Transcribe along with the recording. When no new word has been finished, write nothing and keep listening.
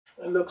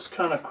It looks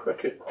kind of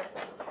crooked.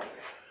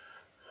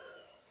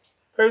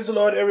 Praise the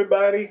Lord,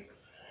 everybody.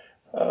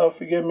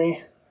 Forgive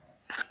me.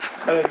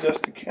 I'll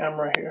adjust the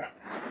camera here.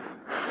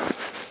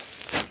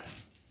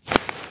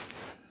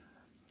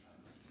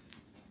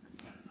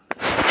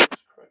 It's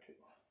crooked.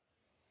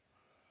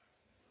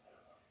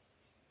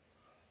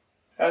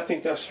 I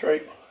think that's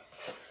straight.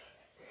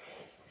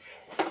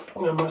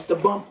 I must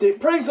have bumped it.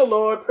 Praise the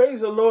Lord.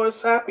 Praise the Lord.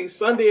 It's happy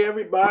Sunday,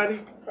 everybody.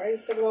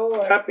 Praise the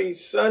Lord. Happy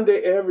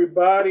Sunday,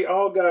 everybody.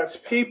 All God's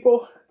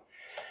people.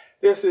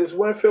 This is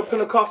Winfield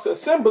Pentecostal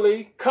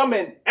Assembly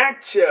coming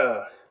at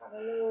you.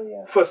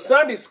 Hallelujah. For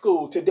Sunday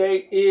school.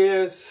 Today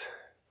is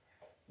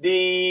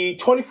the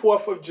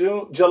 24th of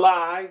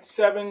July,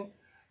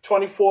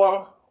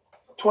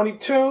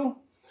 7/24/22.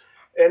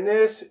 And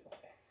this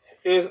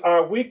is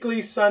our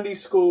weekly Sunday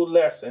school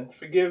lesson.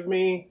 Forgive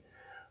me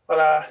while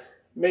I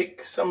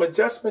make some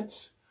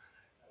adjustments.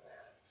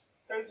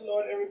 Praise the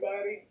Lord,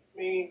 everybody.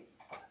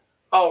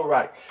 All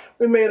right.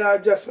 We made our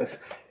adjustments.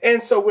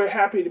 And so we're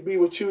happy to be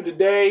with you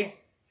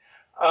today.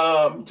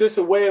 Just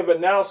a way of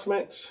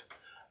announcements.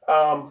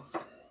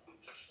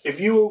 If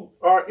you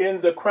are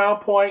in the Crown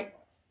Point,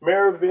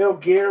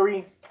 Maryville,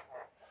 Gary,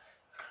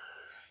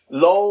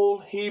 Lowell,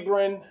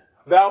 Hebron,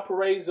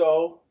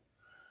 Valparaiso,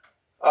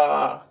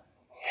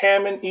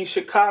 Hammond, East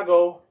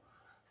Chicago,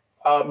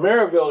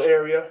 Maryville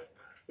area,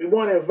 we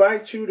want to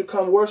invite you to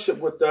come worship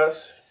with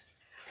us.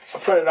 I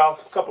printed out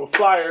a couple of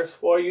flyers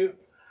for you.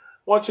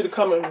 I want you to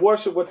come and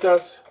worship with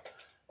us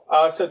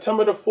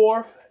September the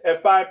 4th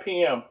at 5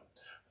 p.m.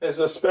 There's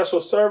a special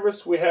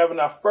service. We're having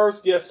our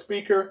first guest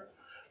speaker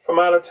from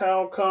out of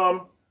town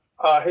come.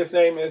 His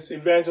name is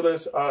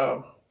Evangelist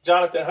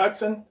Jonathan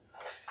Hudson.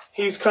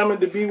 He's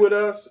coming to be with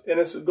us, and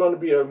it's going to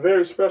be a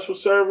very special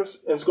service.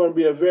 It's going to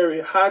be a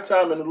very high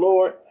time in the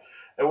Lord,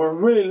 and we're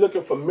really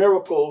looking for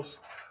miracles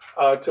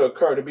to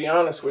occur, to be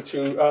honest with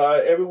you.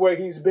 Everywhere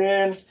he's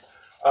been,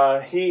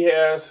 he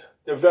has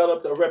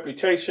developed a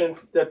reputation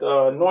that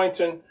the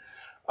anointing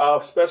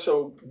of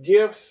special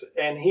gifts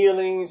and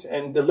healings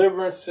and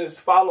deliverances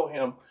follow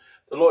him.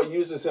 The Lord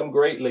uses him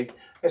greatly.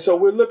 And so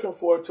we're looking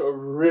forward to a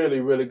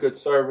really, really good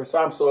service.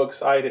 I'm so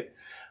excited.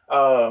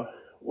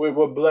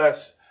 We're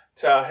blessed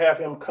to have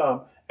him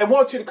come. And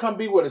want you to come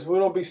be with us. We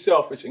don't be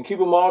selfish and keep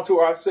them all to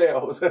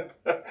ourselves.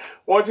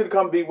 Want you to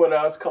come be with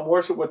us, come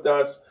worship with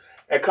us,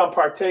 and come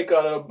partake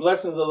of the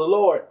blessings of the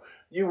Lord.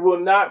 You will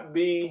not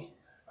be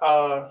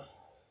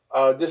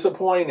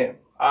disappointed.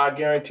 I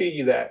guarantee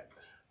you that.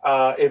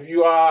 If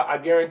you are, I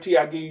guarantee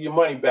I'll give you your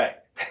money back.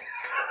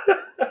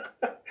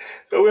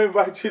 So we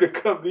invite you to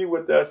come be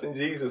with us in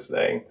Jesus'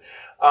 name.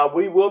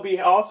 We will be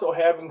also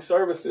having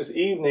service this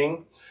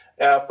evening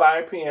at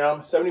 5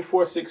 p.m.,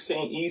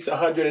 7416 East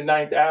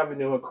 109th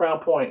Avenue in Crown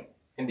Point,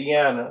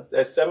 Indiana.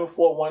 That's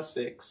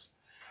 7416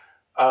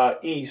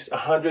 East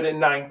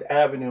 109th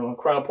Avenue in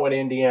Crown Point,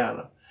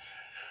 Indiana.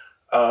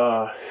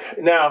 Now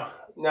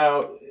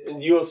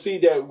you'll see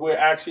that we're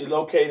actually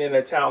located in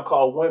a town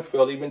called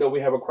Winfield, even though we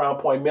have a Crown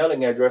Point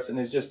mailing address, and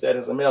it's just that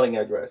as a mailing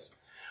address.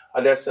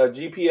 That's a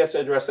GPS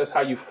address. That's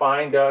how you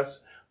find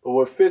us. But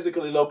we're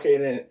physically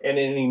located in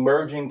an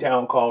emerging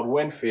town called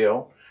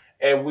Winfield,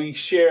 and we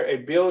share a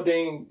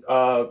building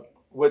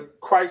with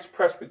Christ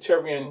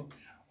Presbyterian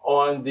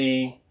on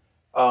the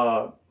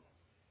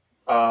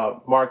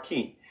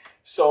marquee.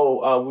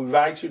 So we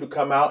invite you to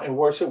come out and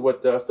worship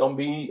with us. Don't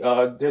be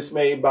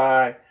dismayed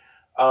by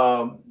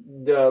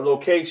the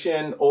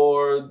location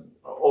or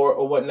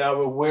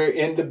whatnot. We're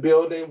in the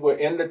building. We're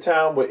in the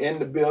town. We're in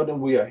the building.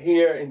 We are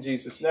here in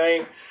Jesus'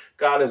 name.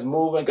 God is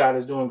moving. God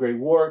is doing great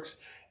works.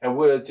 And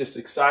we're just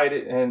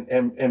excited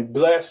and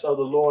blessed of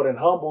the Lord and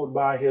humbled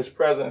by his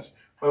presence.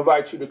 We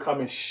invite you to come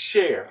and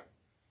share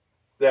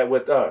that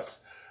with us.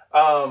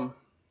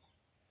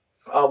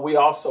 We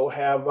also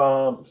have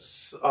a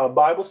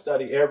Bible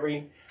study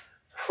every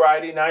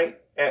Friday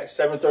night at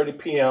 7:30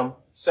 p.m.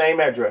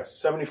 Same address,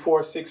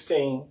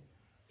 7416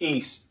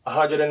 East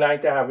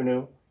 109th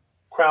Avenue,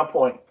 Crown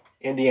Point,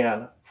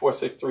 Indiana,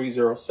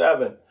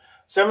 46307.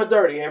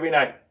 7:30 every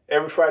night,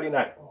 every Friday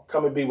night.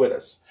 Come and be with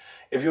us.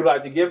 If you'd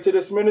like to give to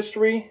this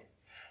ministry,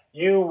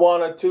 you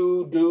want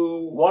to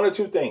do one or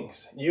two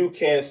things. You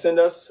can send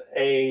us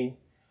you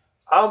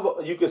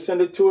can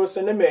send it to us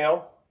in the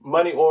mail,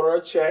 money order,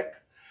 a check,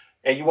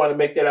 and you want to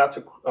make that out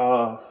to,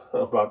 I'm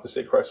about to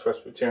say Christ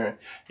Presbyterian.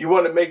 You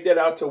want to make that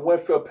out to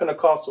Winfield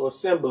Pentecostal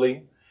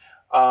Assembly,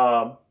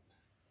 the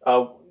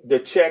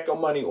check or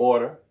money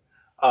order.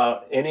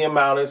 Any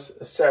amount is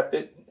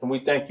accepted, and we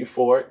thank you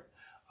for it.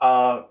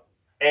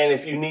 And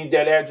if you need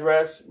that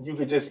address, you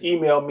could just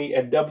email me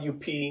at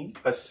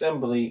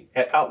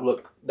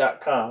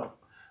wpassembly@outlook.com.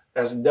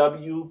 That's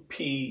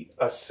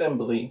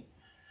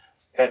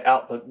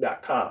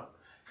wpassembly@outlook.com.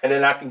 And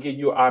then I can give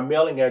you our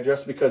mailing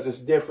address because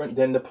it's different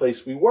than the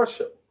place we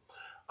worship.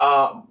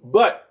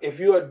 But if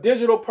you're a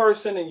digital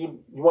person and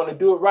you want to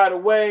do it right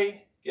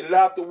away, get it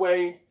out the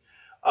way.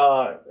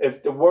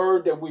 If the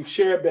word that we've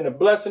shared been a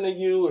blessing to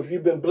you, if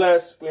you've been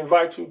blessed, we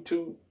invite you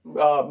to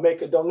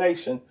make a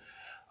donation.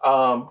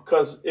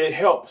 because it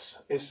helps.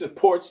 It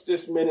supports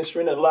this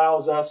ministry and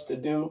allows us to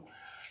do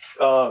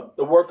the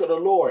work of the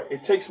Lord.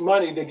 It takes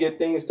money to get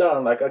things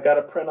done. Like I got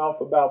to print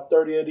off about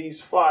 30 of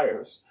these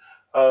flyers.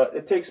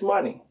 It takes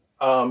money.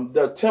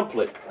 The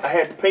template, I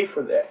had to pay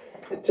for that.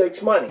 It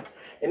takes money.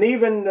 And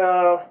even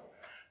the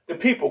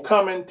people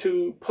coming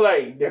to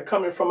play, they're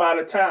coming from out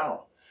of town.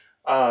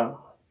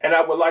 And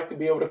I would like to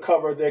be able to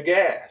cover their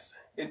gas.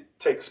 It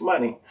takes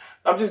money.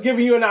 I'm just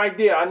giving you an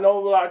idea. I know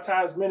a lot of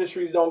times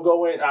ministries don't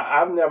go in.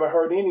 I've never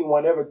heard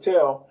anyone ever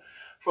tell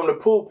from the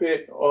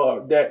pulpit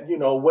that, you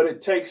know, what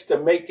it takes to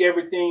make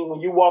everything when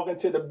you walk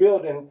into the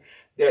building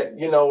that,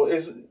 you know,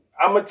 is.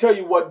 I'm going to tell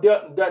you what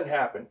doesn't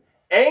happen.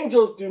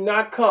 Angels do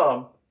not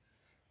come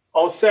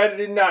on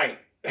Saturday night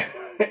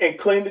and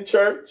clean the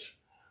church,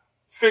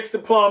 fix the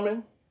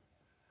plumbing,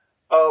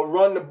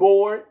 run the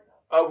board,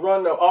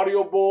 run the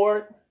audio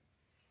board,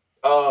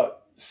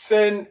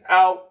 send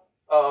out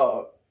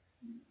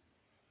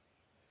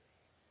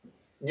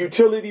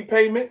utility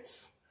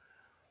payments,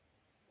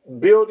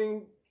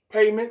 building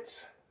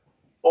payments,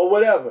 or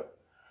whatever.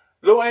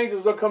 Little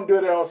angels don't come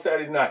do that on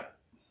Saturday night.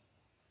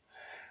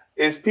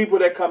 It's people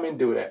that come and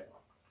do that.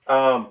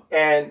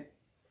 And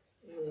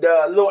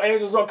the little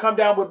angels don't come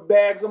down with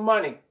bags of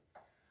money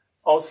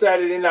on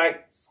Saturday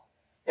nights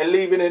and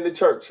leave it in the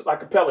church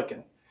like a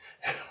pelican.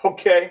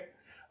 Okay?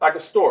 Like a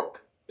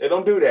stork. They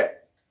don't do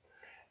that.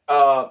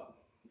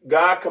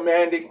 God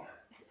commanded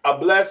a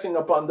blessing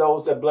upon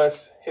those that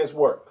bless his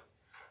work.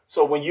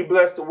 So when you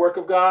bless the work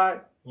of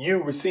God,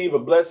 you receive a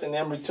blessing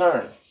in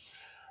return.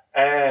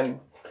 And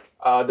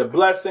the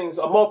blessings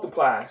are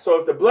multiplied.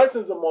 So if the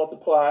blessings are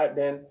multiplied,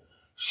 then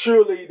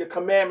surely the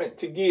commandment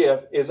to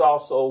give is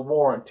also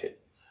warranted.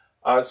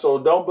 So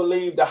don't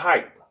believe the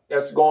hype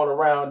that's going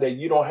around that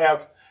you don't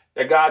have,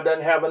 that God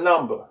doesn't have a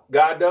number.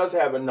 God does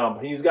have a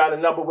number. He's got a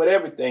number with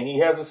everything. He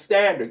has a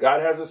standard.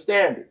 God has a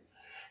standard.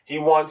 He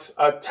wants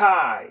a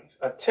tithe,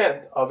 a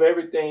tenth of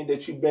everything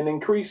that you've been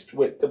increased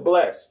with to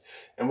bless.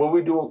 And when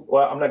we do,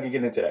 well, I'm not going to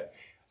get into that.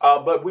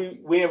 But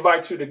we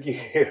invite you to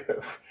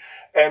give.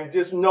 And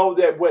just know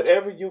that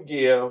whatever you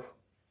give,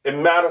 it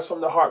matters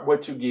from the heart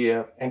what you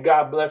give. And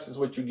God blesses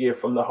what you give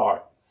from the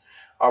heart.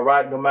 All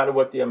right? No matter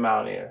what the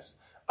amount is.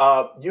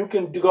 You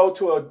can go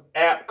to an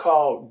app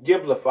called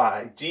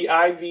Givelify,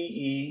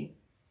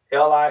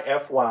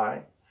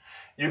 Givelify.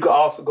 You can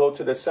also go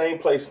to the same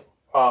place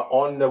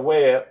on the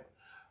web,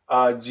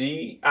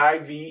 Givelify,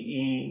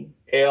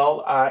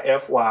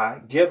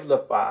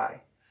 Givelify,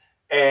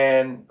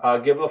 and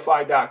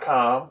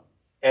Givelify.com,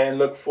 and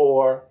look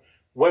for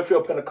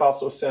Winfield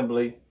Pentecostal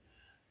Assembly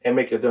and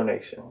make your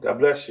donation. God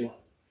bless you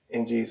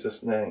in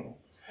Jesus' name.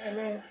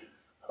 Amen.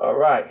 All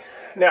right.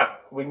 Now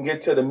we can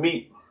get to the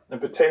meat and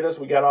potatoes.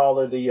 We got all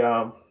of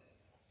the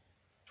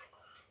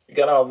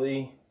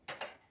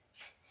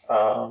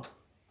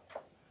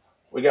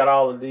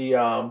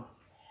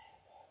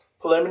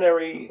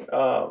preliminary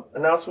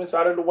announcements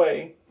out of the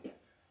way.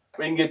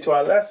 We can get to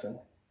our lesson.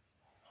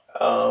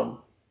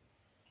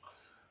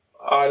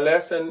 Our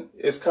lesson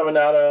is coming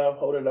out of,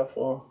 hold it up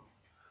for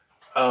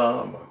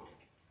him.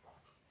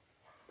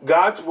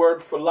 God's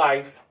Word for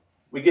Life.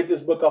 We get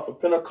this book off of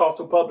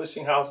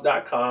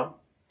PentecostalPublishingHouse.com.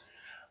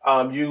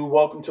 You're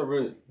welcome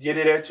to get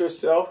it at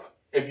yourself.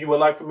 If you would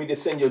like for me to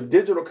send you a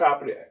digital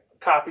copy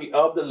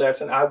of the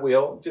lesson, I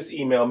will. Just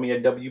email me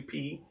at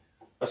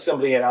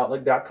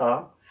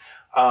wpassembly@outlook.com.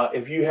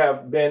 If you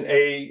have been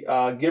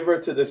a giver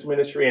to this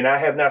ministry and I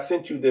have not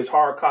sent you this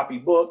hard copy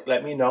book,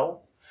 let me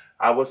know.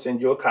 I will send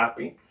you a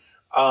copy.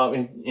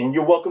 And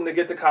you're welcome to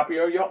get the copy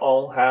of your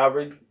own,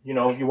 however, you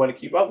know, you want to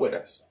keep up with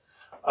us.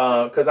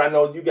 Because I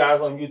know you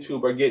guys on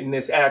YouTube are getting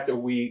this after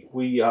we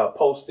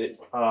post it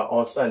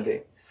on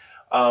Sunday.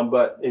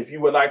 But if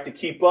you would like to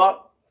keep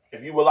up,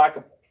 if you would like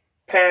a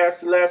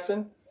past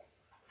lesson,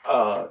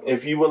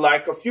 if you would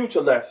like a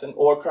future lesson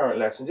or a current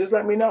lesson, just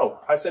let me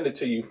know. I send it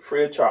to you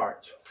free of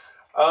charge.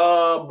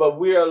 But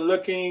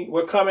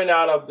we're coming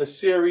out of the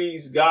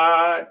series,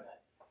 God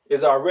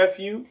is Our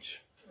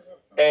Refuge.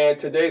 And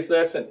today's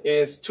lesson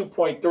is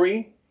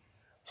 2.3,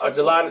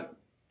 July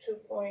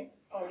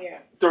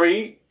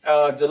 3,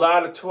 July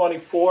the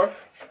 24th,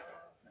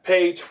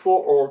 page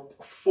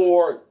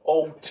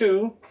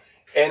 402,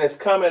 and it's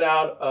coming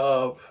out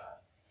of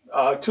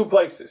two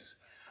places.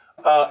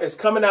 It's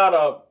coming out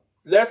of,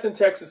 lesson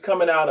text is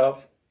coming out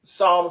of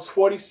Psalms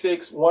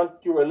 46, 1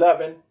 through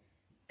 11,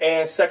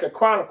 and 2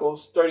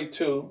 Chronicles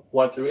 32,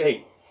 1 through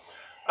 8.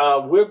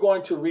 We're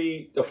going to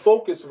read the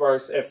focus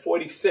verse at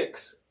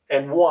 46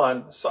 and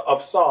 1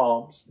 of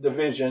Psalms,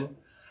 division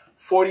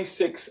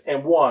 46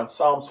 and 1,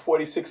 Psalms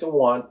 46 and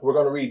 1. We're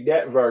going to read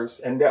that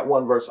verse and that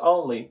one verse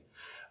only.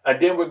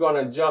 And then we're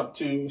going to jump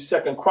to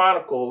 2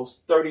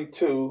 Chronicles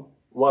 32,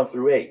 1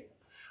 through 8.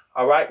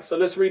 All right, so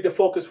let's read the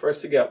focus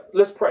verse together.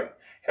 Let's pray.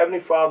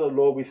 Heavenly Father,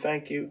 Lord, we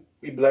thank you,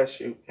 we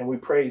bless you, and we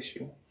praise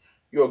you.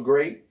 You are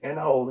great and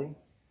holy,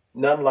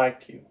 none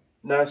like you,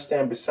 none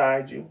stand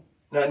beside you,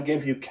 none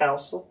give you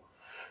counsel.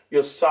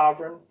 You're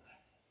sovereign.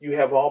 You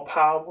have all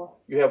power,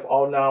 you have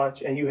all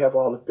knowledge, and you have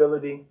all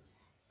ability.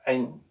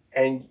 And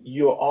and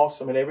you're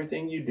awesome in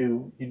everything you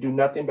do. You do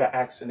nothing by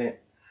accident.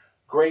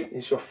 Great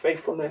is your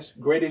faithfulness.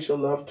 Great is your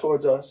love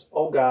towards us.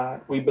 Oh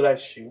God, we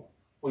bless you.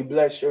 We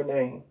bless your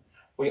name.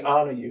 We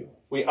honor you.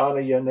 We honor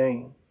your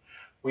name.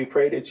 We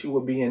pray that you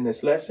will be in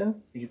this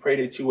lesson. We pray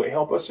that you would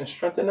help us and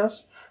strengthen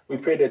us. We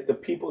pray that the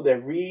people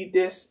that read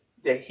this,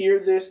 that hear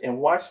this and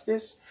watch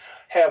this,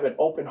 have an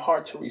open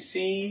heart to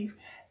receive,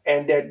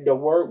 and that the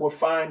word will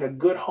find a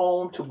good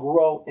home to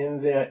grow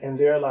in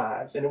their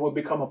lives, and it will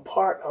become a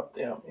part of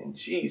them in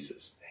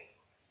Jesus' name.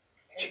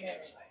 Amen.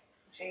 Jesus'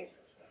 name.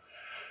 Jesus' name.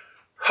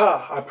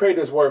 I pray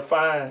this word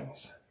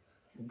finds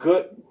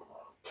good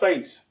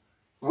place.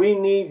 We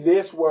need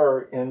this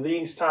word in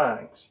these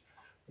times.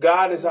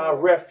 God is our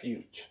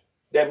refuge.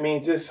 That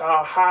means it's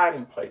our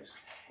hiding place.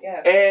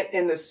 Yeah. And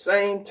in the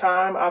same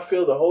time, I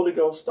feel the Holy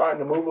Ghost starting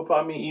to move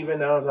upon me even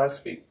now as I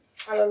speak.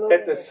 Hallelujah.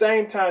 At the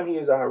same time, he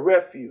is our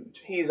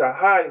refuge. He is our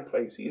hiding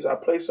place. He's our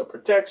place of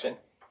protection.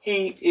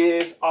 He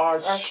is our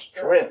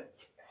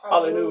strength.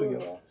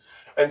 Hallelujah.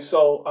 And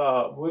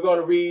so we're going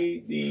to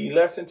read the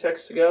lesson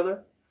text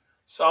together.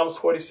 Psalms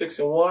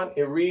 46:1.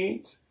 It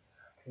reads,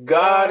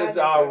 God is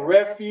our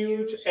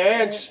refuge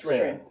and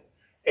strength,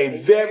 a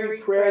very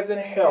present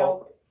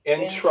help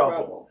in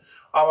trouble.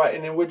 All right,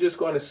 and then we're just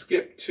going to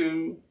skip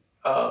to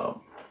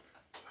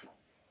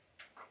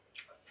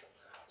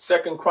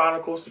 2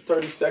 Chronicles, the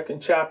 32nd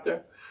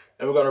chapter,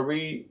 and we're going to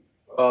read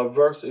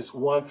verses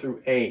 1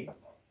 through 8.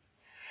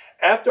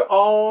 After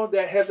all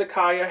that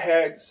Hezekiah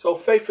had so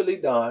faithfully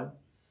done,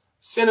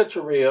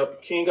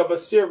 Sennacherib, king of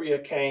Assyria,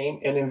 came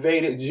and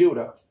invaded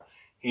Judah.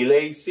 He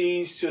laid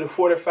siege to the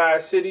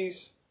fortified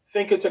cities,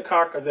 thinking to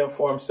conquer them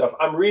for himself.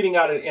 I'm reading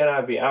out of the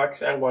NIV.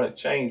 Actually, I'm going to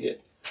change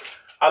it.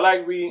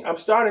 I'm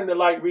starting to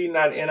like reading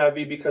out of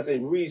NIV because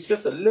it reads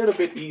just a little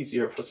bit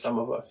easier for some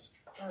of us.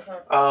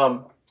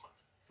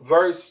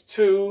 Verse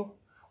 2,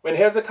 when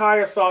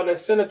Hezekiah saw that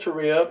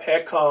Sennacherib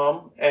had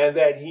come and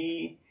that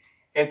he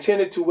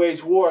intended to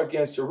wage war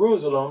against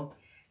Jerusalem,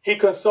 he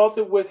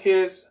consulted with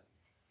his...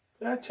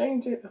 Did I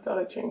change it? I thought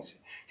I changed it.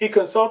 He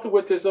consulted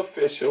with his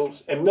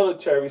officials and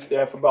military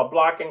staff about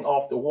blocking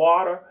off the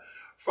water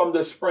from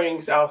the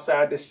springs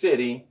outside the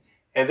city,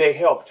 and they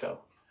helped him.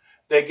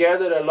 They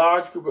gathered a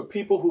large group of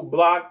people who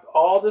blocked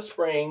all the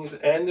springs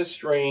and the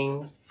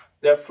streams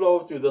that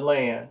flowed through the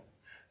land.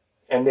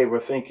 And they were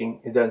thinking,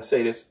 it doesn't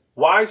say this,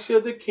 why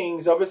should the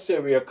kings of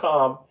Assyria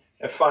come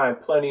and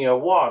find plenty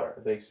of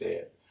water, they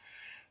said.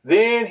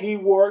 Then he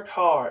worked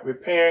hard,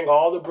 repairing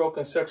all the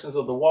broken sections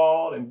of the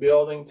wall and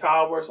building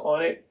towers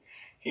on it.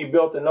 He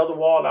built another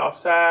wall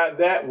outside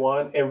that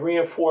one and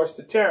reinforced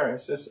the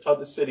terraces of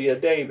the city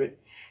of David.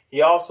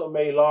 He also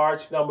made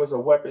large numbers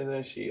of weapons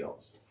and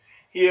shields.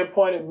 He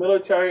appointed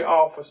military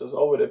officers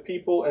over the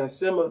people and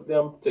assembled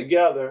them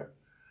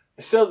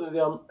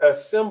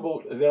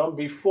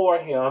before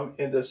him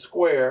in the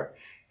square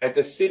at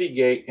the city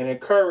gate and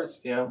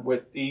encouraged them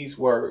with these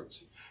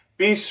words.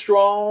 Be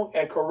strong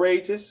and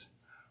courageous.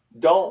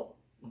 Do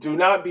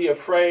not be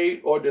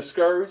afraid or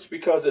discouraged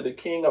because of the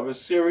king of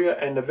Assyria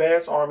and the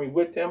vast army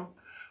with him,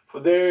 for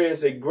there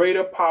is a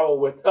greater power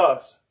with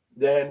us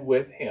than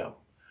with him.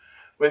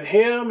 With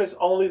him is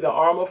only the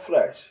arm of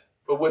flesh,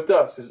 but with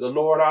us is the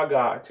Lord our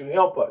God to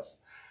help us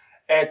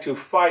and to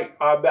fight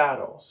our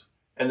battles.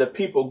 And the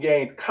people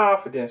gained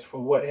confidence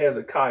from what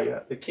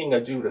Hezekiah, the king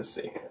of Judah,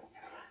 said.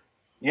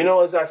 You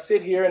know, as I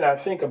sit here and I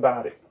think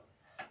about it,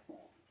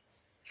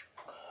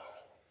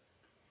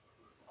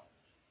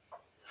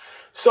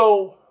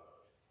 so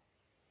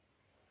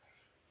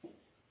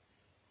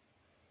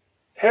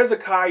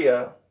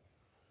Hezekiah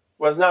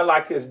was not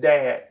like his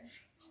dad,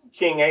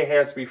 King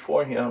Ahaz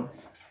before him.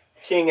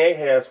 King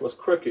Ahaz was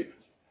crooked,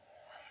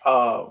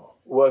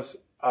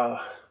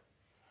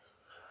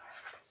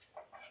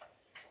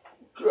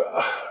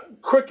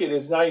 crooked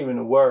is not even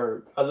a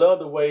word. I love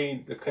the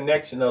way the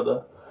connection of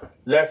the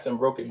lesson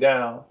broke it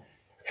down.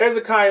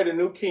 Hezekiah, the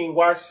new king,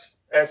 watched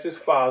as his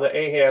father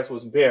Ahaz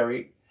was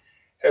buried.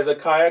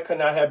 Hezekiah could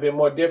not have been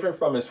more different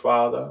from his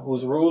father,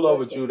 whose rule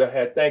over Judah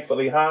had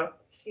thankfully,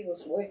 He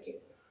was wicked.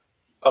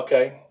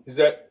 Okay, is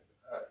that...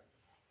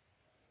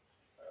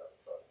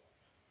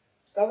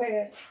 Go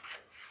ahead.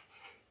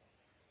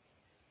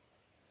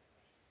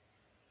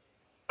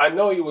 I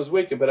know he was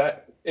wicked,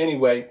 but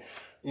anyway,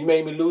 you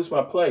made me lose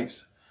my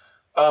place.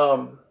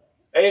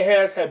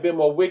 Ahaz had been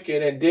more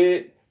wicked and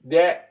did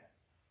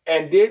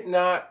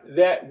not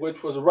that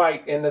which was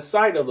right in the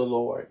sight of the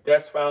Lord.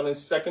 That's found in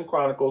 2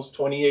 Chronicles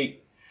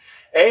 28.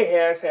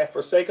 Ahaz had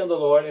forsaken the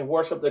Lord and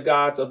worshipped the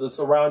gods of the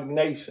surrounding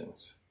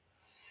nations,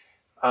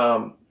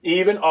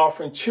 even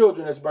offering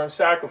children as burnt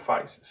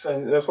sacrifices.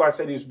 So that's why I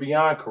said he was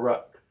beyond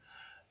corrupt.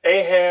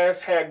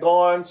 Ahaz had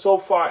gone so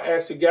far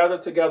as to gather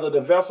together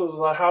the vessels of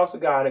the house of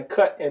God and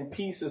cut in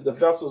pieces the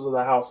vessels of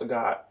the house of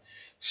God,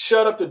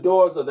 shut up the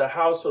doors of the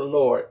house of the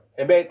Lord,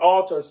 and made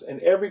altars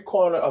in every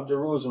corner of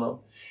Jerusalem.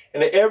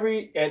 And in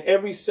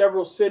every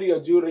several city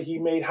of Judah he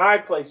made high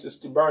places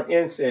to burn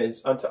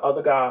incense unto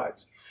other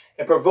gods,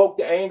 and provoked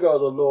the anger of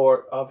the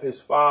Lord of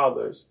his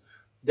fathers.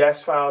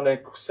 That's found in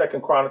 2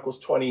 Chronicles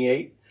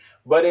 28.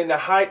 But in the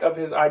height of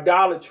his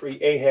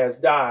idolatry, Ahaz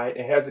died,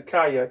 and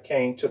Hezekiah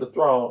came to the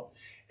throne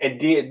and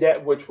did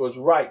that which was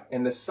right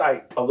in the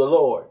sight of the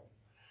Lord.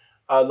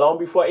 Long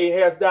before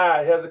Ahaz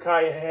died,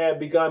 Hezekiah had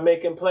begun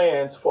making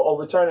plans for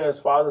overturning his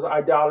father's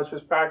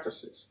idolatrous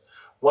practices.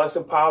 Once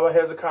in power,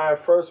 Hezekiah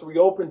first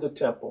reopened the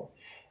temple.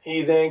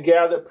 He then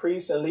gathered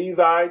priests and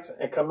Levites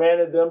and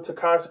commanded them to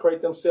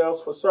consecrate themselves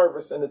for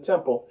service in the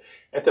temple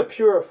and to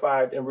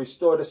purify it and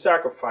restore the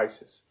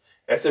sacrifices.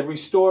 As it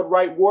restored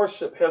right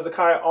worship,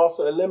 Hezekiah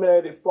also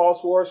eliminated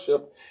false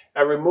worship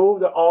and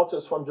removed the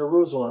altars from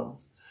Jerusalem.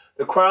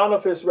 The crown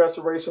of his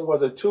restoration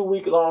was a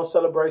 2-week-long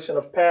celebration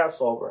of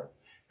Passover.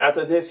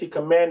 After this, he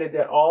commanded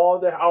that all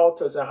the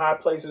altars and high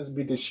places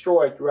be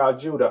destroyed throughout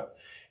Judah.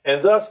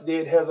 And thus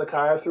did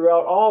Hezekiah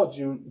throughout all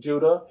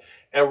Judah,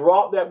 and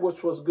wrought that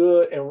which was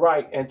good and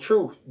right and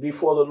truth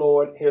before the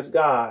Lord his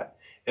God.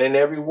 And in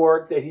every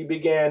work that he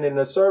began in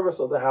the service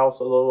of the house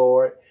of the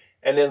Lord,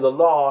 and in the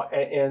law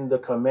and in the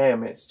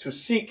commandments, to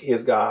seek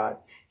his God,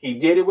 he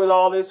did it with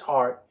all his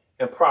heart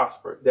and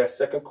prospered. That's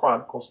 2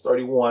 Chronicles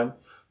 31,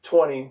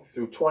 20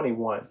 through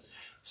 21.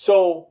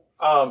 So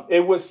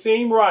it would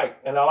seem right,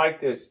 and I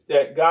like this,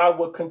 that God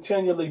would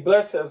continually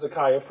bless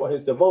Hezekiah for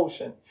his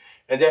devotion,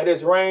 and that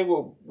his reign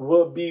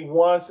will be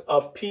one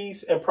of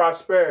peace and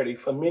prosperity.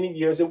 For many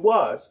years it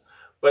was.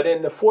 But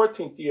in the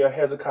 14th year of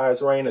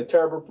Hezekiah's reign, a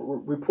terrible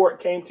report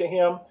came to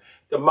him.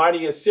 The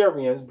mighty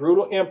Assyrians,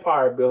 brutal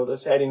empire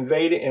builders, had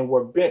invaded and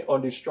were bent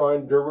on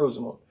destroying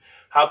Jerusalem.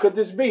 How could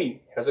this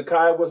be?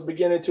 Hezekiah was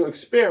beginning to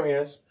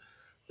experience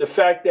the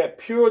fact that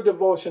pure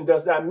devotion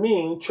does not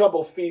mean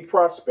trouble-free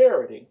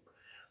prosperity.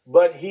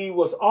 But he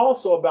was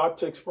also about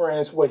to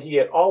experience what he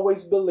had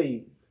always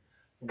believed.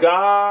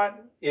 God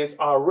is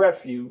our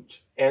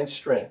refuge and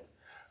strength,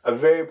 a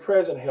very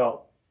present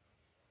help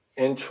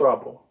in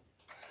trouble.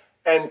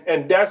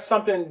 And that's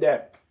something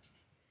that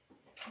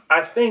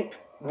I think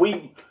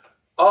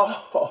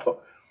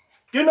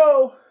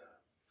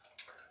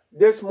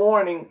this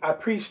morning I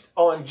preached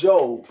on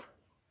Job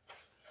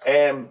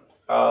and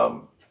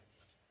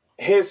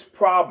his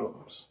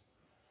problems.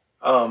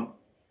 And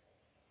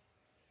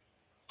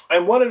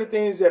one of the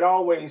things that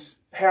always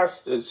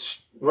has to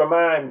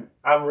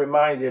I'm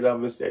reminded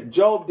of is that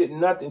Job did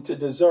nothing to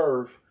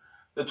deserve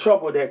the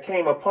trouble that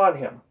came upon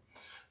him.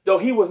 Though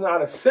he was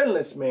not a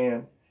sinless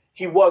man,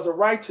 he was a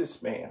righteous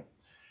man.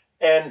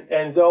 And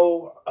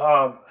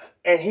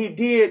he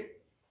did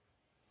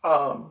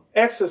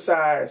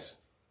exercise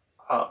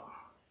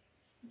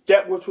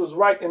that which was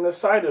right in the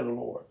sight of the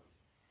Lord.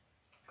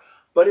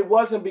 But it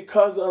wasn't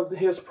because of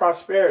his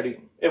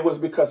prosperity. It was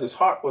because his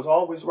heart was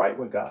always right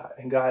with God,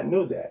 and God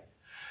knew that.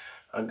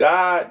 And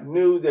God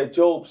knew that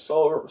Job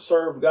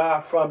served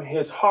God from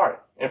his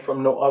heart and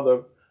from no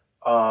other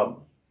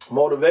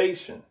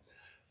motivation.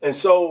 And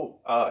so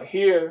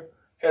here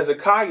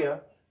Hezekiah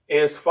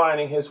is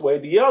finding his way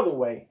the other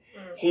way.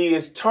 He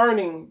is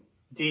turning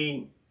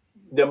the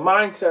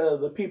mindset of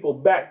the people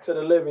back to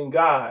the living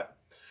God.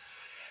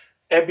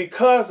 And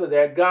because of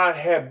that, God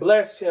had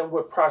blessed him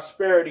with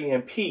prosperity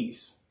and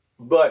peace.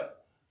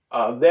 But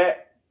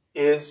that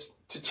is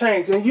to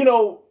change. And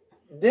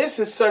this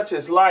is such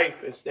as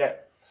life, is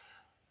that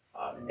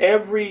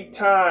every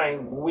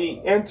time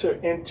we enter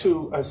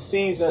into a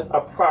season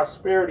of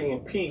prosperity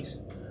and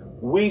peace,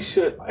 we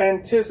should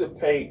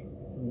anticipate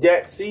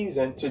that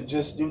season to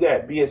just do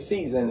that, be a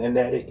season, and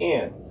that it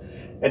end.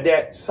 And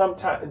that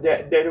sometimes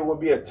that it will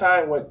be a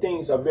time when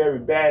things are very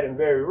bad and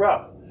very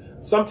rough.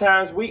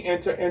 Sometimes we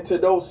enter into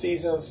those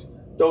seasons,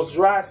 those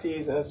dry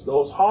seasons,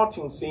 those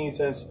halting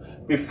seasons,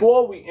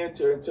 before we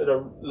enter into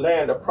the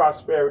land of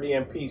prosperity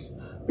and peace.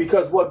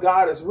 Because what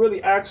God is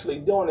really actually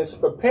doing is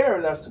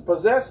preparing us to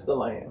possess the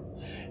land.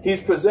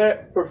 He's preparing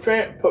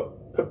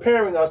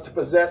us to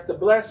possess the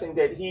blessing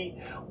that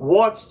he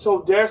wants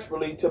so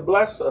desperately to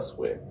bless us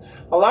with.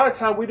 A lot of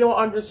times we don't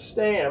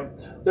understand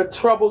the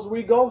troubles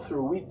we go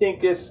through. We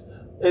think it's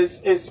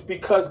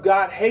because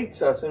God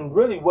hates us. And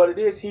really what it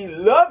is, he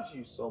loves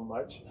you so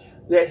much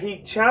that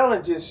he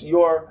challenges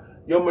your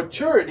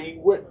maturity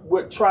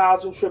with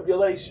trials and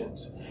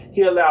tribulations.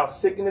 He allows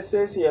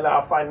sicknesses. He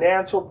allows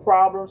financial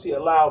problems. He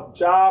allows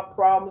job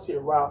problems. He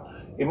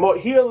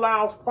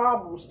allows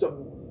problems to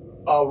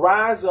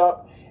rise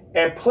up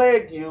and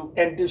plague you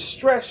and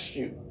distress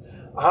you.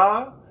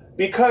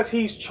 Because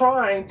he's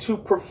trying to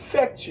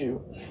perfect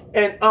you.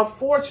 And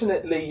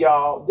unfortunately,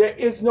 y'all, there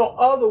is no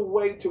other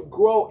way to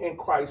grow in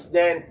Christ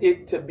than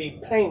it to be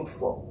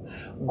painful.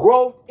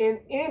 Growth in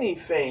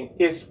anything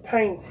is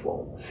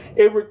painful.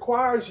 It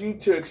requires you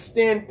to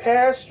extend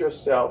past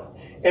yourself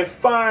and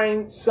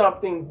find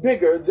something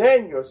bigger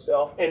than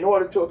yourself in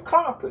order to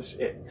accomplish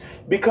it.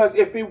 Because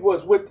if it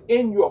was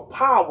within your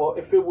power,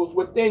 if it was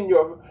within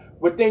your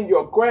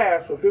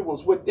grasp, if it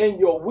was within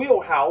your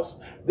wheelhouse,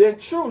 then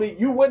truly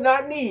you would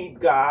not need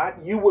God.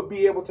 You would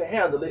be able to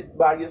handle it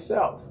by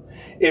yourself.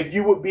 If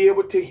you would be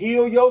able to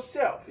heal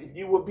yourself, if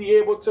you would be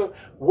able to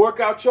work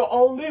out your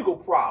own legal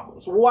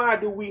problems. Why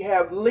do we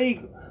have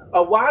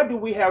Why do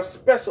we have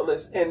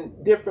specialists in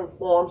different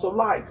forms of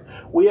life?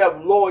 We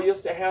have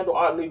lawyers to handle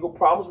our legal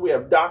problems. We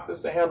have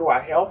doctors to handle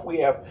our health. We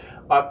have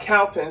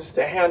accountants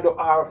to handle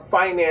our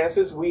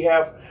finances. We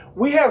have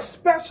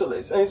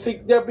specialists. And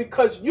see, that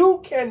because you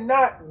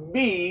cannot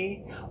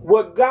be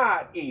what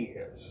God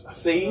is.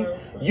 See,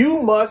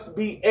 you must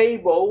be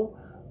able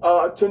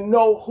to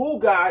know who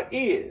God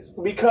is,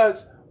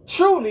 because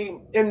truly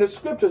in the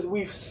scriptures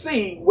we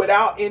see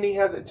without any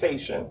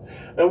hesitation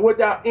and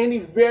without any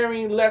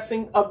varying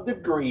lesson of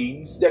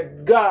degrees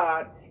that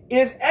God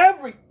is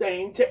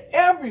everything to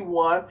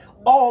everyone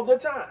all the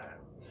time.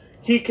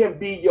 He can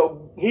be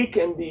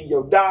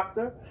your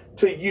doctor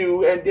to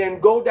you, and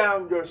then go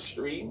down your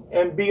street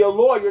and be a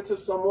lawyer to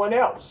someone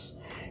else.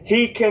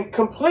 He can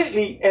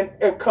completely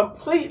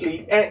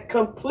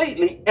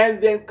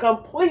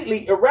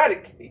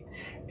eradicate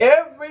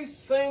every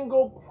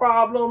single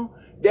problem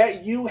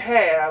that you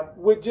have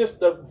with just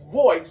the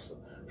voice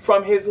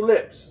from his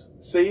lips.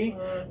 See?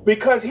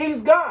 Because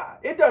he's God.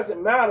 It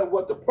doesn't matter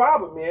what the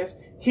problem is.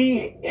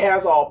 He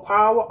has all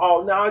power,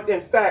 all knowledge.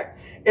 In fact,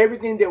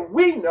 everything that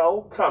we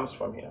know comes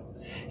from him.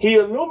 He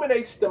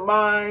illuminates the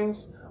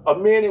minds of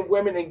men and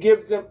women and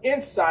gives them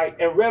insight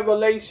and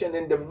revelation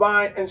and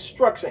divine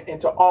instruction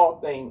into all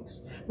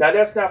things. Now,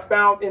 that's not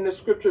found in the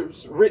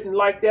scriptures written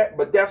like that,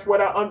 but that's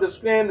what I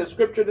understand the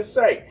scripture to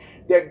say.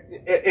 That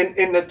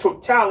in the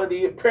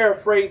totality, a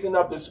paraphrasing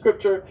of the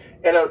scripture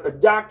and a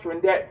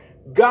doctrine, that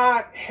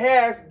God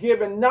has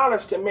given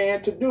knowledge to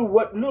man to do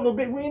what little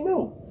bit we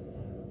knew.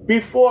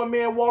 Before,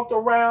 man walked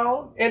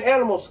around in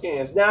animal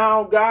skins.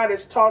 Now God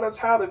has taught us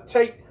how to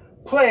take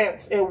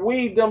plants and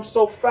weave them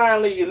so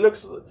finely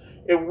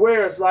it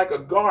wears like a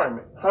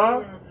garment.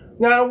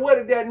 Now, where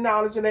did that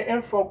knowledge and that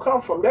info come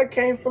from? That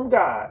came from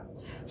God.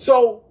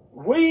 So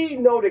we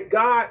know that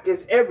God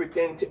is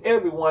everything to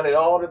everyone at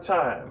all the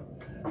time.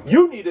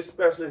 You need a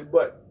specialist,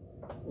 but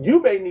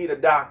you may need a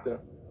doctor.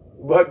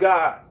 But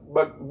God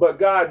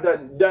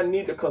doesn't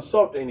need to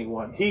consult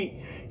anyone.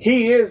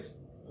 He is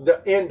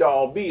the end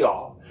all be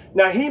all.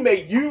 Now, he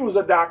may use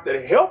a doctor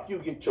to help you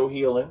get your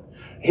healing.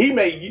 He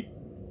may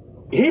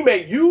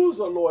use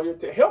a lawyer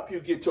to help you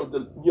get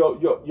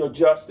your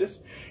justice.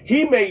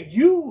 He may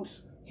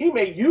use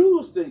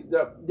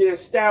the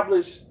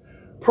established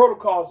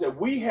protocols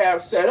that we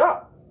have set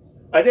up.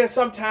 And then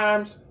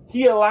sometimes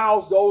he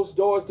allows those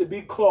doors to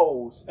be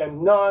closed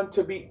and none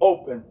to be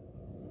open,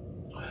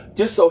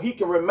 just so he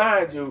can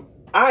remind you,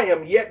 I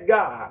am yet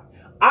God.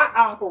 I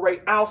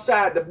operate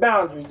outside the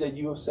boundaries that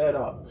you have set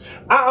up.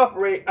 I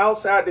operate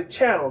outside the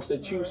channels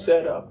that you've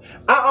set up.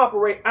 I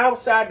operate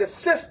outside the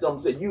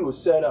systems that you have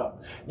set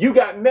up. You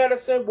got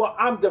medicine? Well,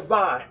 I'm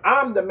divine.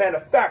 I'm the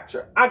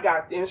manufacturer. I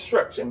got the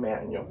instruction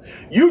manual.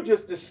 You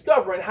just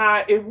discovering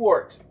how it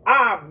works.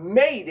 I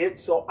made it,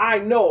 so I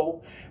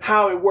know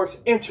how it works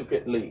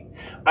intricately.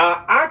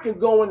 I can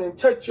go in and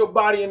touch your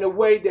body in a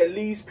way that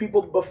leaves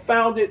people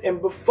befounded and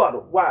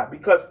befuddled. Why?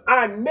 Because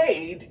I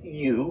made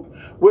you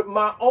with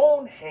my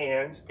own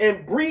hands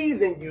and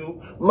breathe in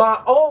you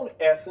my own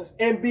essence,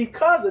 and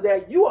because of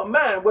that you are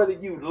mine, whether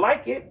you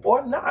like it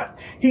or not.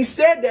 He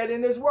said that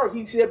in his word.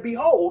 He said,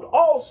 behold,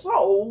 all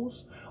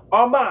souls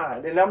are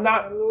mine. And I'm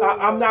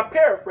not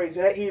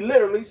paraphrasing that. He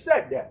literally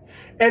said that.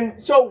 And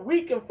so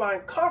we can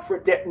find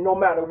comfort that no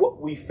matter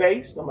what we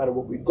face, no matter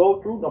what we go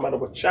through, no matter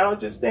what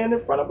challenges stand in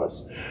front of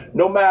us,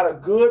 no matter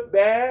good,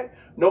 bad,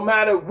 no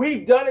matter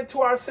we've done it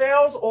to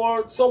ourselves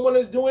or someone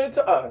is doing it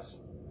to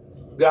us,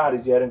 God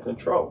is yet in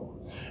control.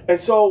 And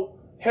so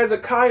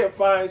Hezekiah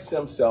finds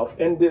himself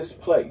in this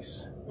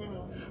place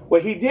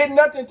where he did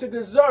nothing to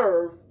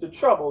deserve the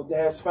trouble that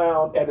has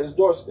found at his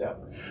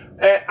doorstep.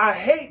 And I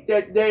hate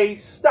that they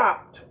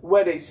stopped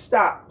where they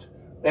stopped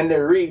in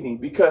their reading,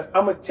 because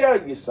I'm going to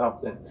tell you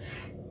something.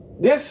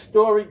 This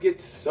story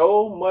gets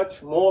so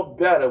much more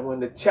better when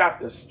the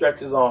chapter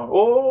stretches on.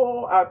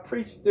 Oh, I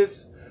preached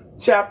this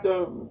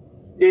chapter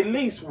at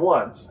least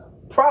once,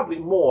 probably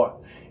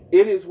more.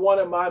 It is one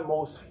of my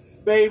most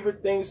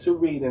favorite things to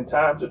read in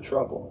times of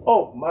trouble.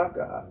 Oh, my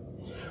God.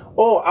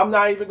 Oh, I'm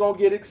not even going to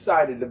get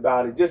excited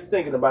about it. Just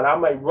thinking about it. I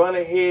might run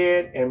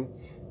ahead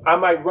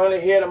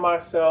of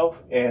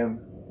myself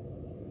and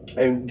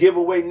give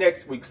away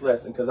next week's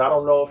lesson, because I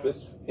don't know if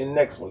it's in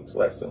next week's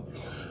lesson.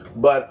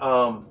 But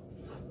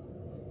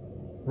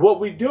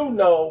what we do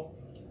know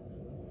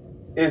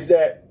is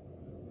that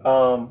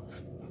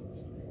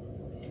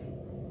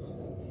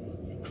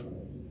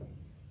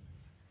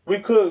we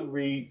could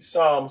read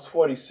Psalms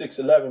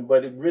 46:11,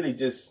 but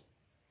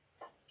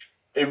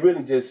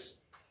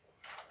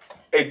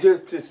it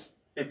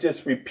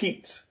just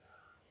repeats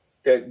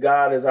that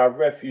God is our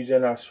refuge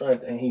and our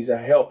strength, and he's a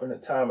help in a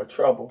time of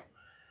trouble.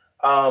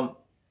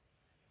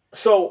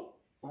 So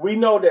we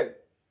know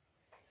that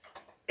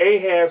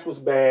Ahaz was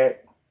bad,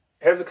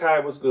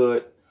 Hezekiah was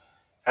good.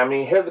 I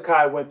mean,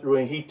 Hezekiah went through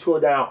and he tore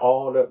down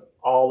all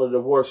of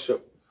the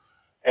worship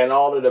and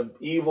all of the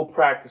evil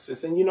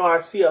practices. And, I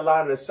see a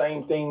lot of the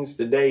same things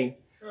today.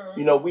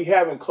 We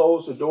haven't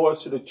closed the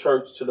doors to the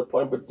church to the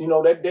point, but,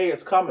 that day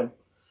is coming.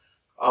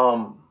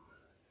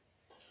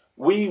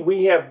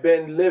 we have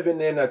been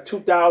living in a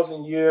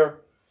 2,000-year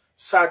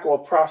cycle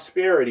of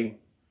prosperity.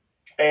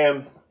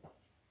 And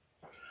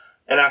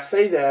I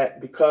say that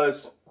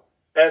because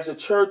as a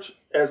church,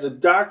 as the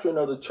doctrine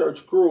of the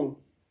church grew,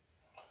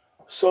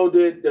 so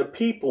did the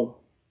people.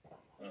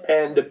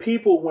 And the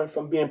people went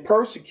from being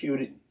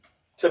persecuted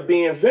to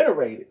being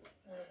venerated.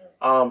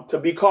 To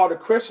be called a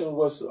Christian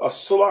was a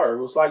slur.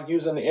 It was like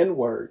using the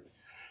N-word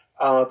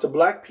to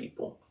black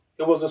people.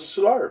 It was a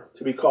slur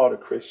to be called a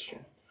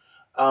Christian.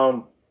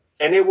 And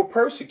they were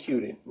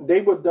persecuted.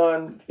 They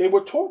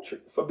were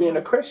tortured for being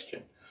a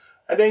Christian.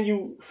 And then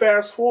you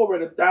fast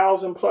forward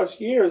 1,000+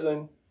 years,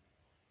 and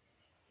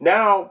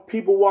now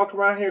people walk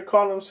around here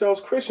calling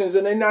themselves Christians,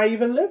 and they're not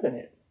even living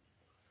it.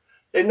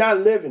 They're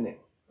not living it.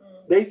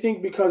 They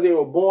think because they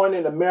were born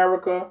in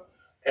America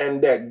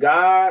and that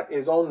God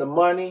is on the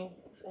money.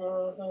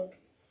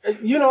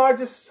 You know, I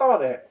just saw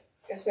that.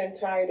 It's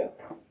entitled.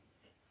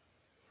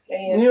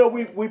 You know,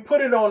 we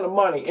put it on the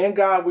money. In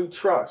God we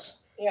trust.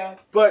 Yeah.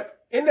 But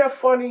isn't that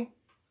funny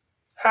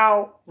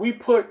how we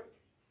put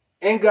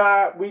in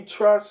God we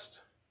trust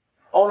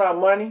on our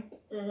money?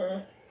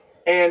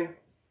 And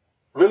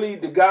really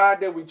the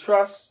God that we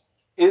trust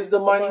is the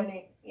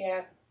money.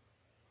 Yeah.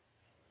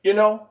 You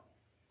know?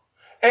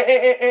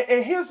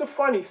 And here's the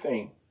funny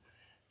thing.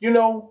 You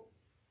know,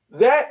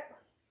 that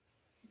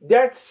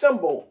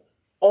symbol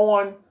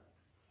on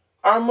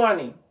our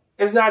money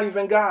is not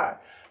even God.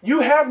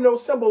 You have no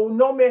symbol.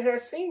 No man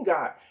has seen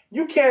God.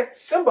 You can't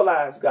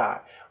symbolize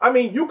God. I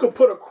mean, you could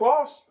put a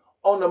cross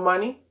on the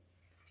money.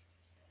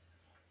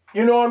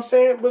 You know what I'm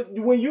saying? But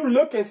when you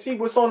look and see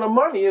what's on the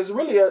money, it's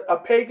really a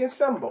pagan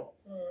symbol.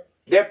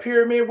 That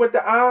pyramid with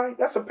the eye,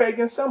 that's a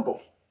pagan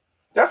symbol.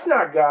 That's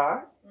not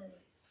God.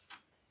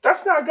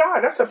 That's not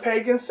God. That's a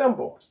pagan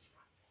symbol.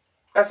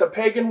 That's a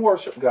pagan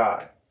worship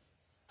God.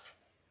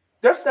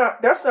 That's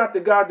not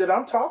the God that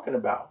I'm talking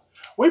about.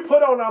 We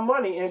put on our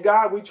money in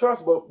God we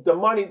trust, but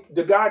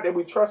the God that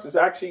we trust is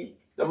actually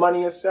the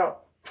money itself.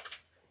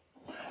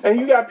 And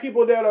you got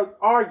people that are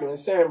arguing,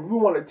 saying we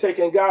want to take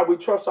in God we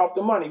trust off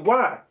the money.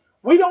 Why?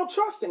 We don't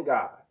trust in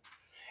God.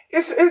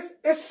 It's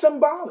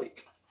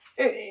symbolic.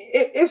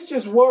 It's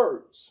just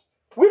words.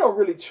 We don't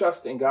really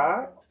trust in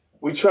God.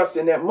 We trust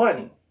in that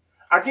money.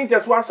 I think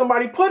that's why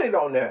somebody put it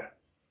on there,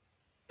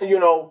 you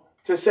know,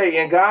 to say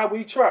in God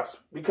we trust,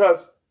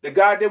 because the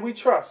God that we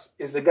trust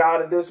is the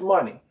God of this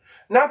money,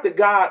 not the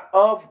God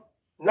of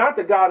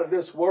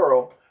this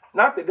world,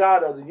 not the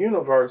God of the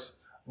universe,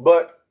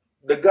 but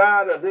the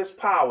God of this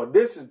power.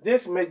 This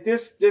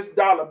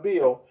dollar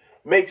bill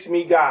makes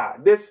me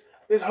God. This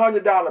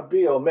 $100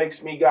 bill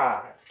makes me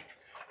God.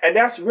 And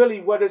that's really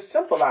what it's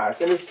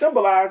symbolized. And it's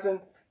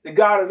symbolizing the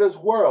God of this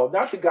world,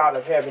 not the God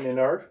of heaven and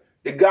earth,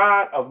 the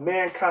God of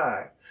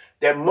mankind.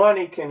 That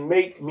money can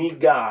make me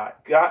God.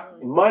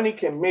 Money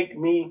can make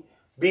me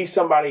be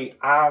somebody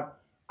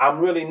I'm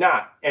really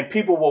not. And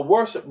people will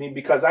worship me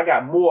because I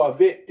got more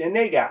of it than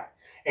they got.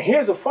 And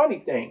here's a funny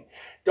thing.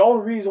 The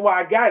only reason why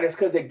I got it is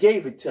because they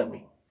gave it to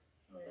me.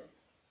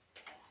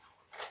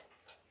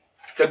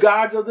 The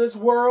gods of this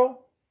world,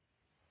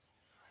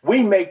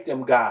 we make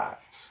them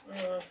gods.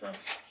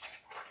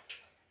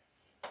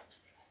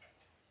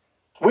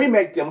 We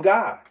make them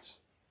gods.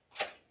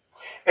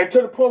 And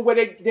to the point where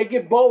they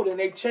get bold and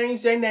they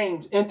change their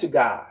names into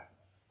God.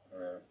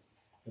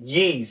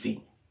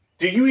 Yeezy.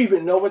 Do you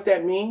even know what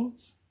that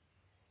means?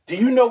 Do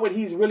you know what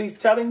he's really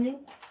telling you?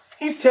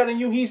 He's telling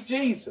you he's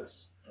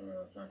Jesus.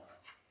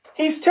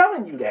 He's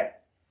telling you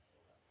that.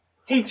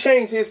 He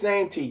changed his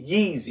name to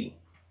Yeezy.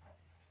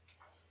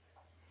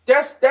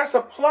 That's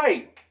a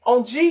play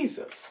on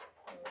Jesus.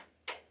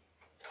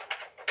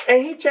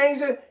 And he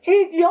changed it.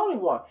 He ain't the only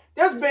one.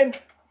 There's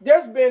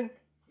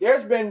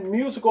been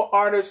musical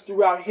artists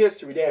throughout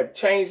history that have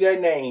changed their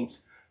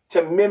names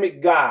to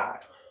mimic God.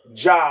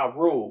 Ja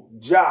Rule.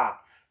 Ja.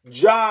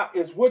 Ja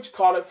is what you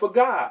call it for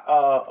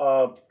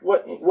God.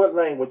 What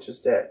language is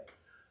that?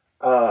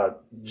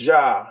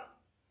 Ja.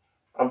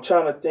 I'm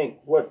trying to think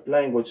what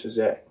language is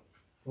that.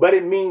 But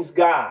it means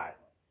God.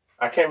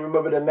 I can't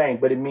remember the name,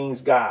 but it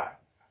means God.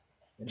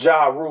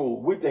 Ja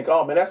Rule. We think,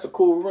 oh man, that's a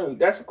cool ring.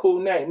 That's a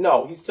cool name.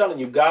 No, he's telling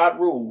you God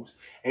rules.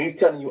 And he's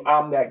telling you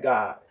I'm that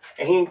God.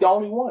 And he ain't the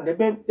only one. There've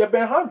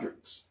been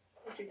hundreds.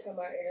 What you talking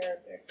about,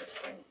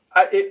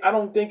 Arabic? I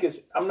don't think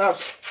it's, I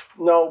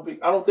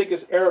don't think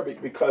it's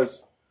Arabic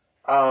because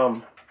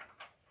I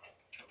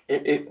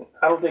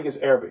don't think it's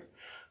Arabic.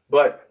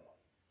 But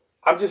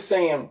I'm just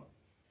saying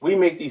we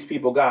make these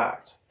people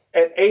gods.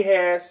 And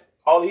Ahaz,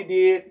 all he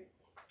did,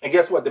 and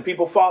guess what? The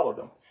people followed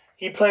him.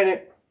 He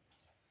planted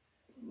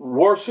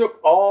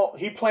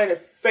he planted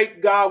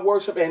fake God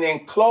worship and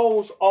then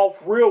closed off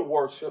real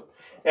worship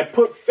and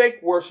put fake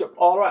worship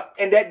all around.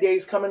 And that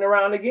day's coming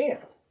around again.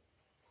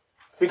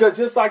 Because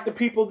just like the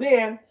people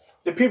then,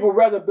 the people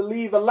rather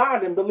believe a lie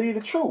than believe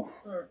the truth.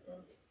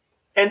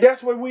 And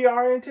that's what we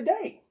are in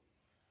today.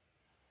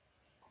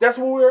 That's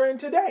what we're in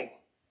today.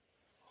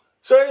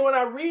 So when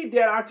I read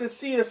that, I just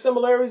see the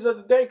similarities of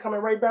the day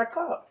coming right back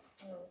up.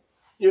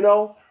 You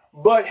know,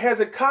 but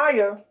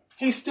Hezekiah,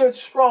 he stood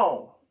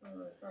strong.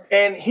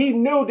 And he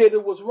knew that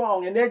it was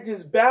wrong. And that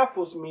just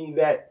baffles me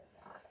that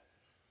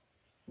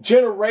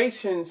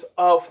generations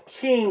of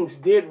kings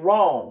did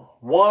wrong.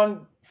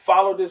 One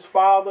followed his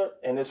father,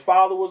 and his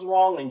father was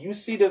wrong. And you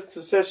see this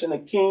succession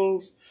of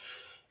kings,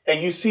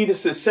 and you see the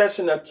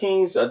succession of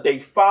kings, they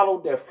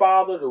followed their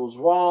father that was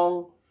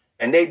wrong,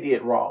 and they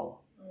did wrong.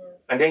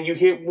 And then you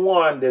hit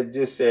one that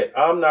just said,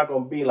 I'm not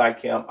going to be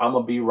like him. I'm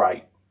going to be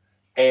right.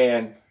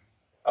 And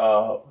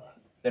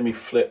let me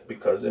flip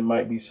because it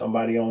might be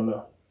somebody on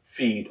the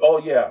feed. Oh,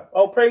 yeah.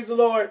 Oh, praise the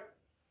Lord.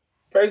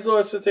 Praise the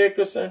Lord, Sister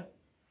Hickerson.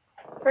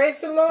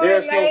 Praise the Lord,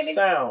 There's lady. no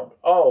sound.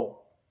 Oh.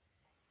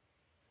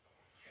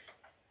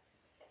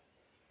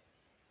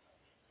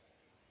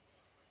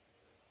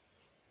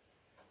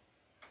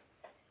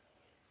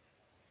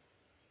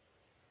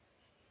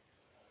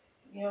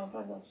 You don't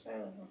have no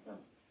sound. Okay.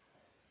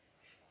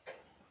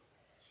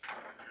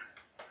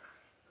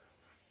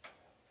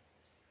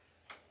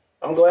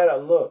 I'm glad I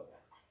looked.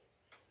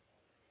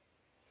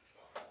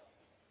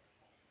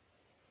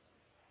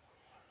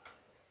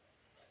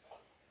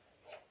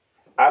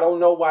 I don't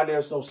know why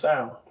there's no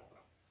sound.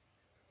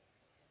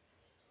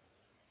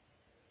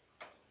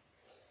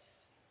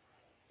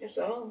 It's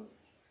on.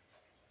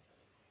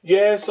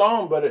 Yeah, it's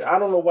on, but I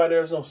don't know why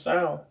there's no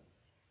sound.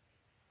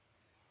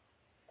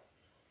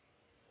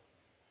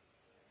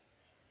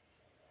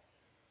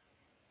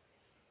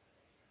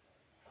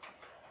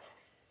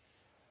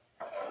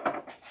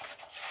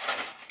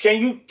 Can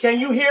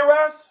you hear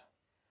us?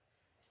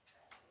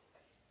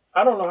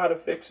 I don't know how to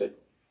fix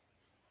it.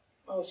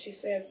 Oh, she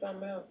said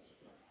something else.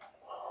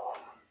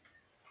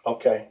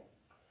 Okay.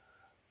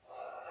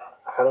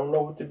 I don't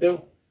know what to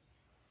do.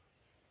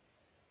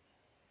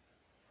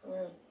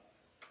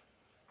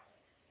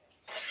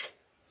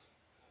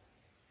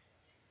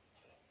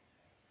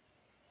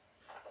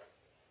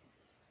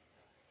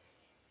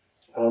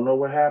 I don't know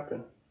what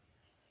happened.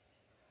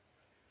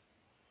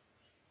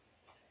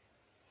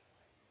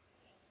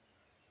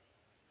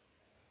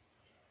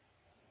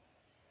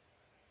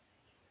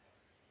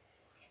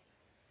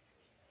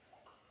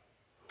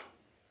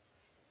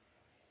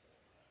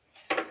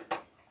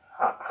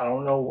 I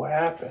don't know what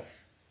happened.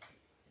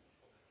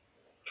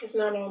 It's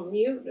not on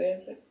mute,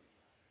 is it?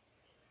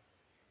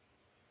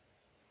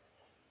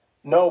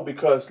 No,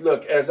 because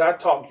look, as I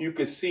talk, you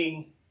can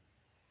see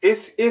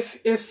it's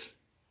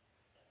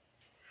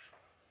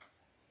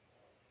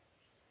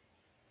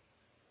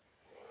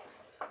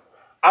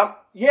I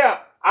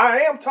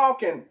am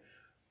talking.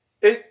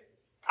 It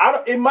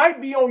might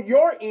be on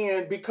your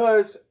end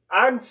because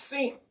I'm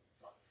seeing.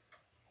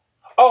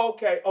 Oh,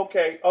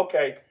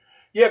 okay.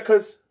 Yeah,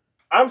 because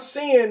I'm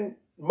seeing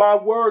my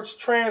words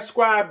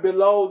transcribed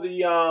below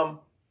the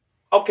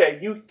okay,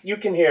 you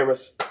can hear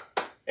us.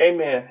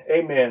 Amen.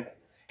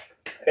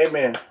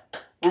 We're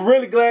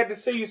really glad to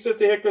see you,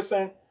 Sister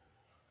Hickerson.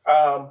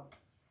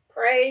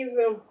 Praise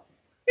him.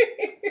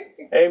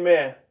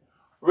 Amen.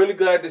 Really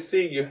glad to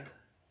see you.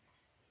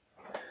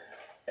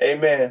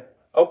 Amen.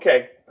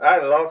 Okay, I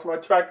lost my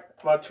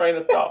train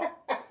of thought.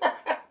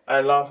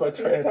 I lost my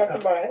train of thought.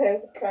 Talking about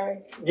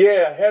Hezekiah.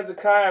 Yeah,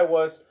 Hezekiah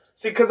was.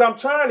 See, because I'm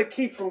trying to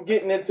keep from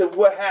getting into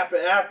what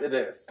happened after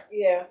this.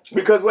 Yeah.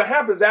 Because what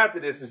happens after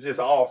this is just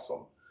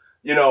awesome.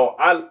 You know,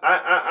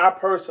 I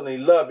personally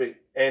love it,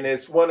 and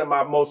it's one of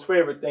my most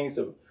favorite things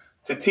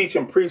to teach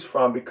and preach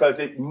from because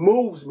it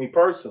moves me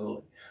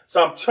personally.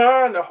 So I'm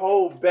trying to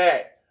hold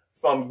back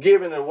from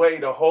giving away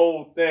the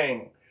whole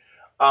thing.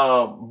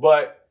 I'm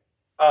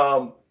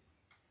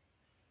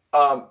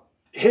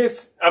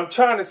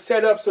trying to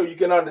set up so you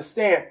can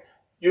understand,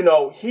 you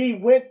know, he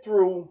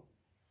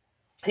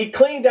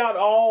cleaned out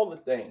all the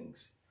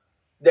things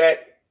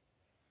that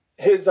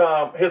his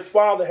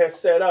father has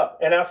set up.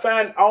 And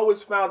I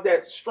always found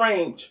that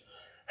strange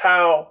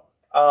how,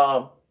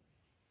 oh,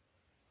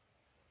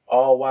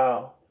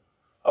 wow.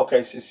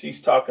 Okay, so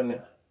she's talking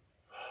to,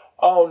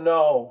 oh,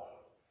 no.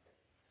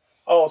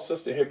 Oh,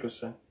 Sister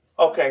Hickerson.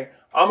 Okay,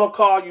 I'm going to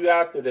call you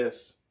after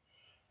this.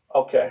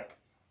 Okay.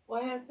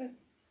 What happened?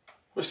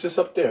 What's this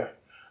up there?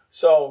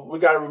 So we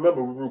got to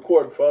remember we're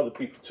recording for other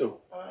people too.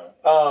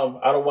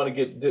 I don't want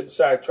to get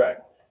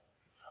sidetracked.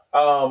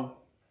 But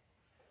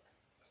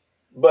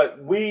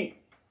we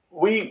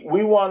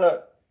want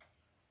to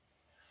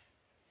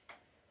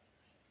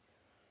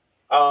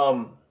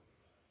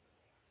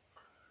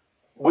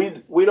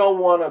we don't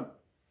want to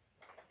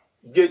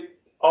get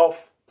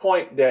off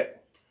point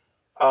that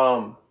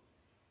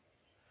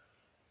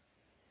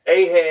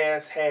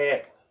Ahaz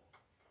had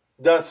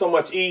done so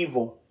much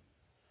evil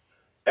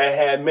and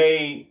had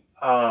made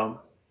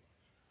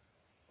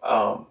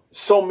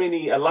so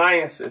many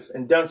alliances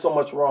and done so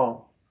much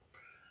wrong.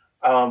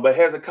 But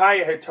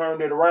Hezekiah had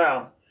turned it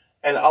around.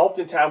 And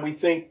oftentimes we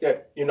think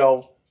that, you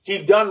know, he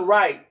done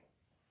right.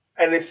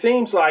 And it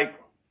seems like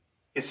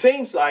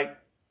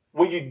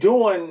when you're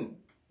doing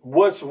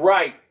what's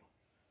right,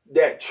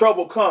 that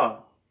trouble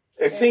comes.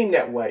 It seemed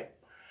that way.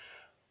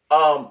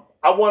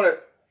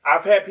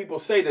 I've had people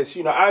say this,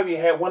 you know, I even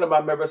had one of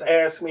my members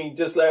ask me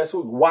just last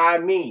week, why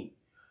me?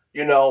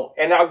 You know,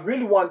 and I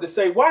really wanted to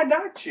say, why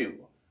not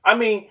you? I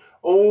mean,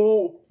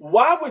 Oh,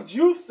 why would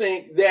you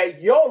think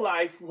that your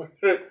life,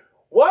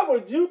 why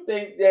would you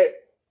think that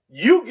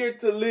you get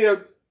to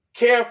live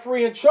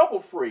carefree and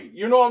trouble-free?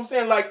 You know what I'm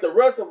saying? Like the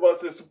rest of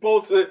us is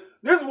supposed to.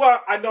 This is why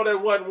I know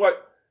that wasn't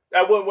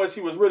what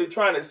she was really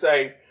trying to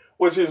say.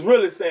 What she was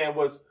really saying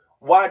was,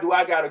 why do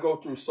I got to go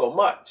through so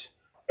much?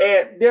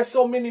 And there's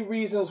so many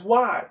reasons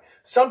why.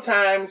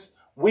 Sometimes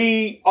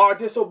we are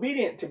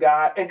disobedient to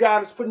God and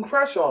God is putting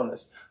pressure on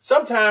us.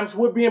 Sometimes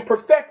we're being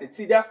perfected.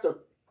 See, that's the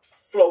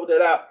flow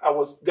that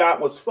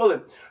God was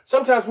filling.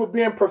 Sometimes we're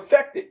being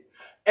perfected.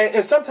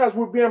 And sometimes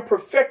we're being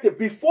perfected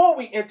before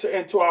we enter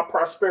into our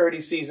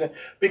prosperity season.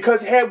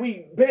 Because had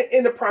we been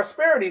in the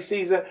prosperity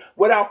season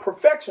without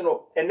perfection,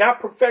 and not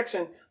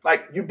perfection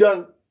like you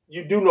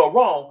do no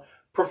wrong,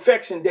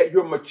 perfection that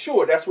you're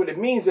mature. That's what it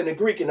means in the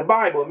Greek in the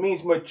Bible. It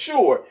means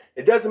mature.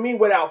 It doesn't mean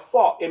without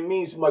fault. It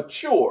means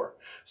mature.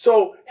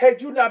 So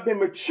had you not been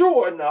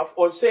mature enough,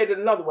 or said it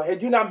another way,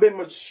 had you not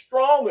been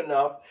strong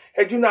enough,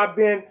 had you not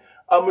been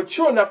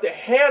mature enough to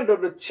handle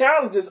the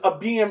challenges of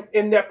being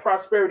in that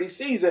prosperity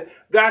season,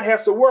 God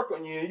has to work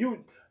on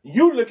you.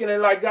 You looking at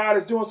it like God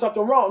is doing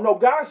something wrong. No,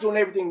 God's doing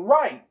everything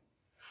right.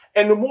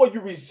 And the more you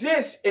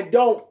resist and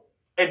don't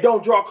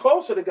draw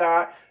closer to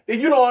God, then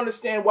you don't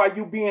understand why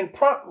you being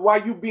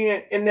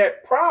in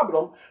that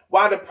problem,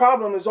 why the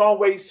problem is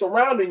always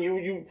surrounding you.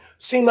 You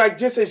seem like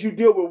just as you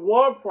deal with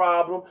one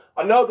problem,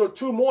 another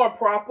two more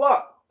prop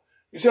up.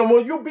 You say,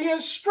 well, you're being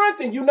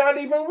strengthened. You not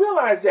even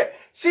realize that.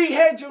 See,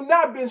 had you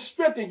not been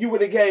strengthened, you would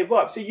have gave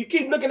up. See, you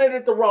keep looking at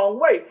it the wrong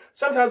way.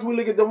 Sometimes we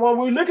look at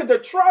the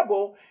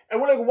trouble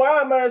and we're like,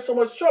 why am I in so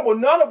much trouble?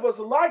 None of us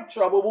like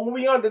trouble when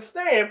we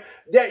understand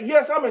that,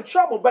 yes, I'm in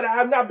trouble, but I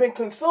have not been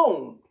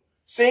consumed.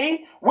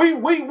 See, we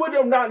would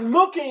have not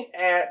looking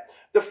at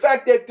the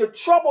fact that the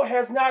trouble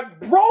has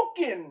not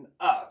broken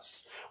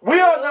us. We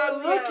are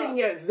not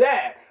looking at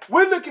that.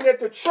 We're looking at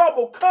the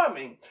trouble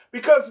coming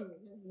because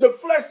the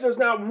flesh does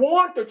not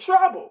want the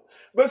trouble.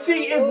 But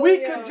see, if we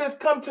could just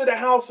come to the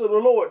house of the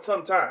Lord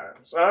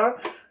sometimes,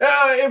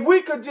 if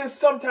we could just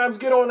sometimes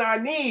get on our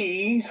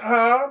knees,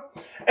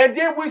 and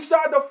then we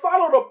start to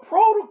follow the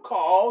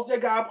protocols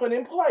that God put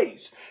in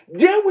place.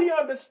 Then we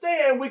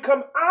understand we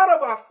come out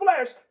of our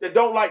flesh that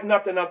don't like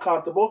nothing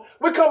uncomfortable.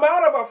 We come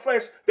out of our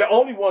flesh that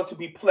only wants to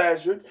be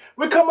pleasured.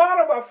 We come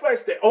out of our flesh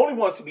that only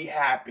wants to be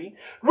happy.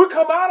 We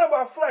come out of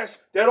our flesh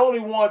that only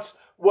wants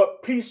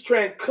what peace,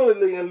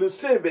 tranquility, and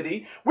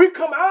lucidity. We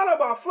come out of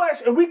our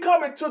flesh and we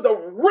come into the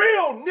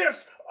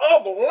realness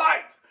of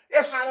life.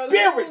 It's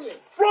spirits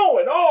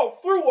flowing all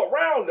through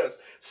around us.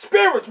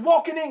 Spirits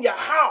walking in your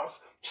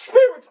house.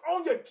 Spirits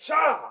on your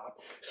job.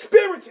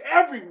 Spirits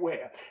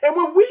everywhere. And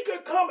when we can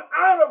come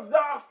out of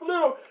our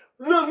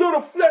little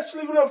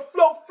fleshly, little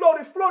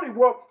floaty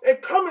world and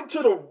come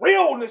into the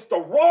realness, the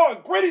raw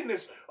and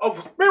grittiness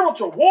of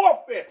spiritual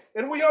warfare,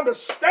 and we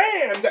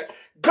understand that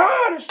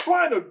God is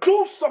trying to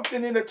do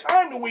something in the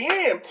time that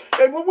we're in.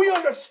 And when we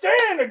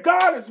understand that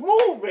God is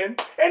moving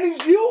and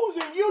he's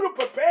using you to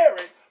prepare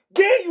it,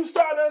 then you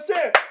start to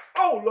understand,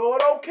 oh,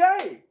 Lord,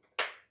 okay.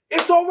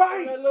 It's all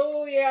right.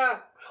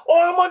 Hallelujah.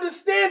 Oh, I'm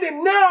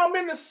understanding now. I'm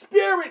in the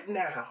spirit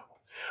now.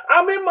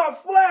 I'm in my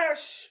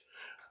flesh.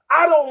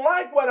 I don't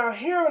like what I'm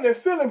hearing and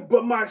feeling,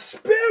 but my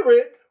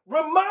spirit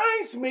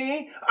reminds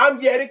me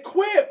I'm yet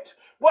equipped.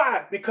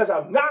 Why? Because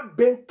I've not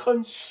been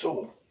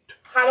consumed.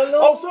 Hallelujah.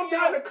 Oh,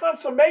 sometimes the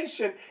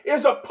consummation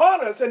is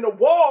upon us and the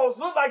walls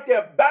look like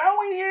they're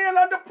bowing in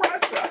under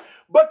pressure.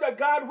 But the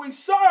God we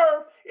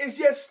serve is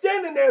just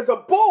standing there as a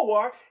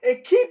bulwark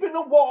and keeping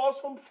the walls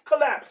from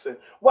collapsing.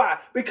 Why?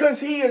 Because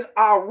he is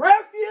our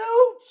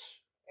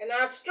refuge and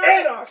our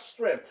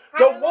strength.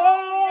 The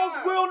walls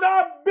will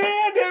not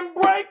bend and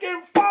break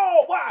and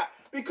fall. Why?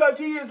 Because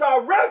he is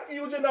our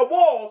refuge in the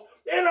walls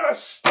and our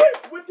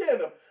strength within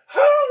them.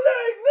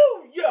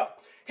 Hallelujah.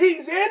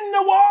 He's in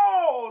the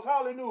walls.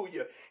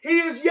 Hallelujah. He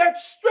is yet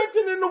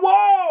strengthening the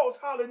walls.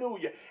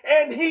 Hallelujah.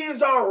 And he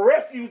is our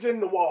refuge in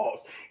the walls.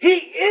 He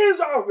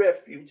is our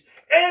refuge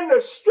and the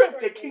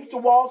strength that keeps the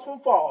walls from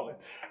falling.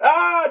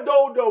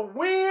 Though the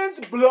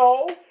winds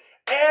blow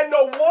and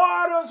the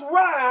waters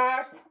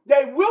rise,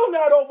 they will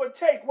not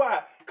overtake.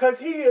 Why? Because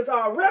he is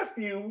our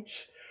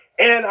refuge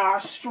and our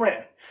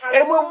strength.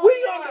 And when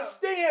we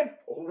understand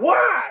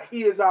why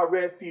he is our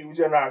refuge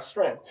and our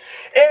strength,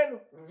 and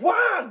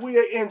why we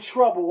are in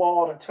trouble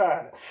all the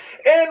time,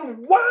 and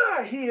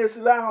why he is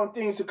allowing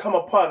things to come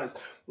upon us,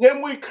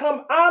 then we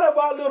come out of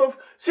our little...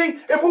 See,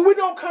 and when we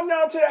don't come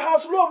down to the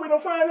house of the Lord, we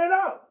don't find that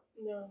out.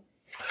 No.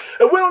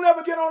 And we don't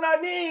ever get on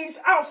our knees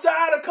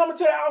outside of coming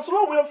to the house of the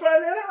Lord, we don't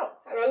find that out.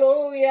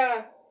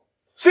 Hallelujah.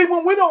 See,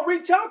 when we don't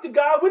reach out to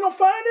God, we don't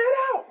find that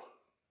out.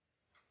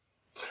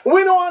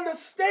 We don't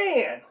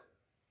understand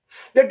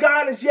that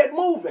God is yet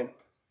moving.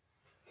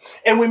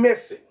 And we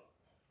miss it.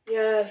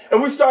 Yes.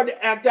 And we start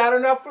to act out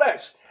in our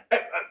flesh.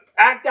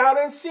 Act out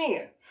in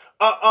sin.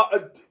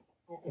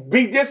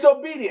 Be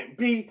disobedient.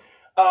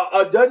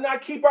 Does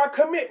not keep our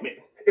commitment.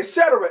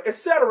 Etc.,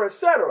 etc.,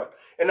 etc.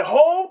 And the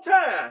whole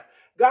time,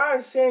 God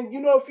is saying, you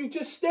know, if you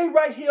just stay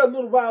right here a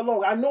little while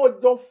longer. I know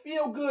it don't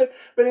feel good,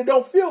 but it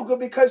don't feel good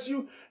because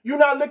you're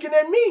not looking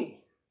at me.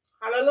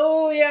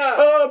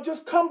 Hallelujah.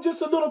 Just come just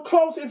a little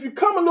closer. If you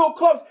come a little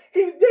closer,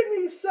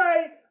 didn't he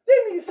say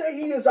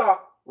he is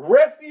our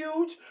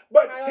refuge?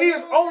 But he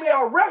is only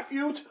our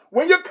refuge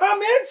when you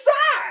come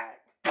inside.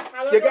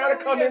 Hallelujah. You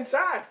gotta come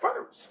inside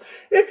first.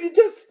 If you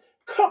just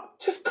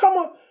come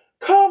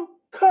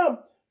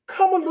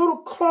a little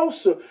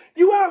closer.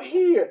 You out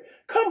here.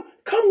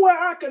 Come where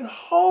I can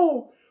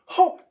hold.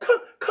 Come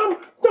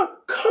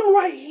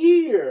right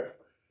here.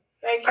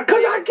 Thank you.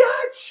 Because I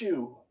got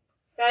you.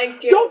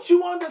 Thank you. Don't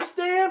you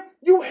understand?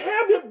 You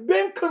haven't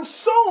been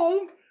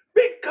consumed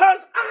because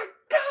I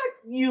got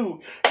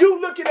you. You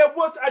looking at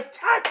what's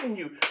attacking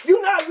you.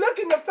 You're not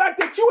looking at the fact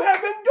that you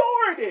have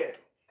endured it.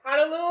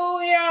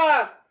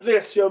 Hallelujah.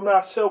 Bless your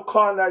mouth, so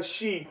call not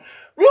she.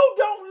 You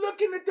don't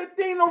looking at the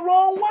thing the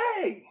wrong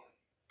way.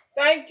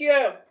 Thank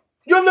you.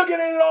 You're looking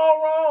at it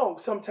all wrong.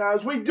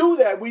 Sometimes we do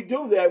that. We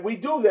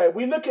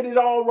look at it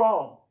all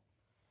wrong.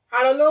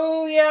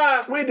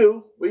 Hallelujah. We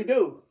do.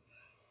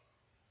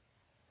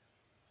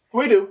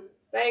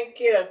 Thank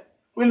you.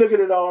 We look at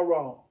it all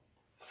wrong.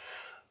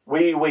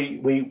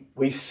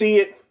 We see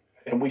it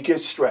and we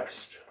get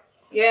stressed.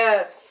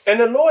 Yes. And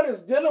the Lord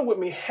is dealing with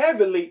me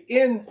heavily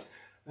in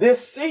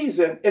this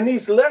season, and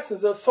these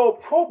lessons are so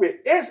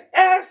appropriate. It's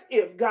as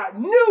if God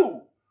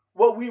knew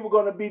what we were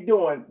going to be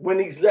doing when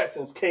these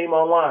lessons came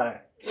online.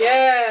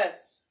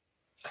 Yes.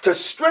 To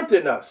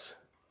strengthen us,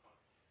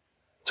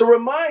 to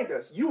remind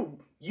us, you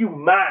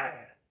mine.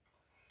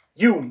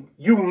 You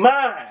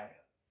mine.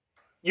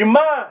 You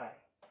mine.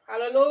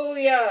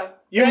 Hallelujah.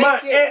 You Thank mine.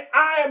 you. And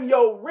I am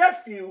your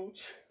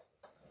refuge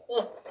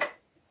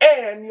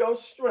and your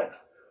strength.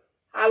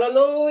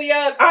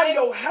 Hallelujah. I'm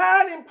your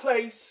hiding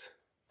place,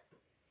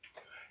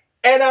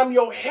 and I'm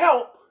your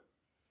help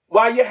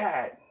while you're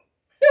hiding.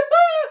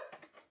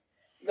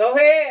 Go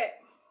ahead.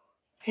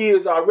 He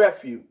is our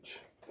refuge.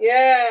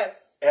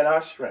 Yes. And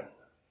our strength.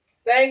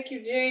 Thank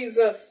you,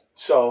 Jesus.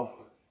 So,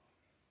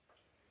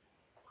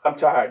 I'm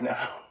tired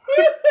now.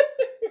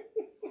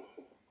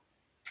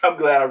 I'm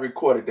glad I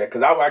recorded that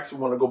because I actually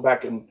want to go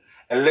back and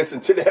listen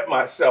to that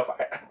myself.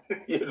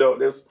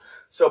 It's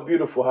so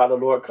beautiful how the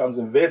Lord comes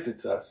and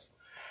visits us.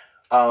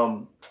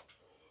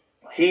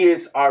 He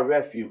is our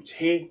refuge.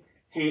 He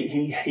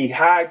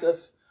hides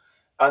us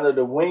under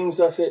the wings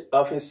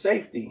of his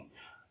safety,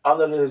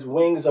 under his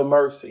wings of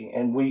mercy.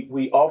 And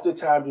we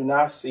oftentimes do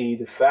not see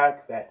the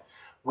fact that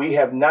we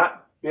have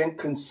not been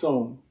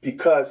consumed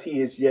because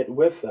he is yet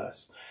with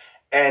us.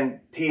 And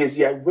he is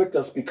yet with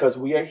us because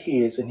we are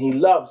his and he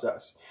loves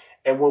us.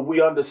 And when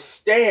we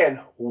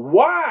understand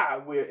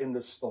why we're in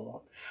the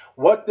storm,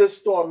 what this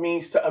storm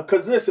means to us,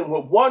 because listen,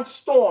 with one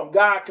storm,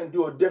 God can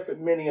do a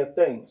different many of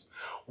things.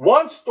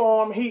 One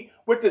storm,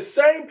 with the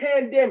same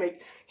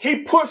pandemic, he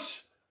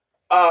pushed,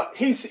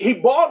 he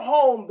brought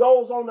home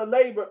those on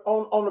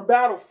the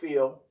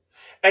battlefield,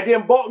 and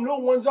then brought new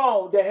ones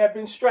on that had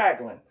been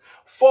straggling.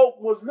 Folk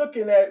was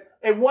looking at,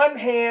 in one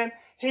hand,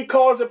 he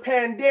caused a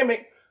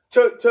pandemic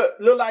to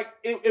look like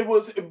it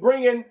was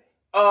bringing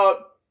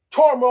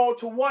turmoil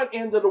to one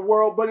end of the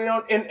world, but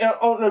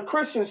on the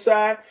Christian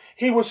side,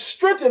 he was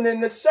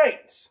strengthening the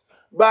saints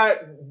by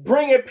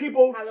bringing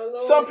people.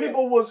 Hallelujah. Some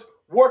people was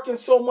working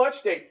so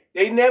much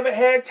they never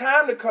had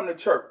time to come to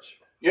church,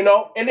 and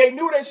they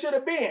knew they should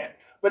have been,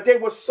 but they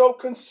were so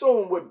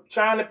consumed with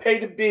trying to pay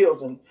the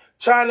bills and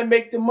trying to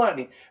make the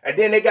money, and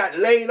then they got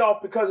laid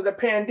off because of the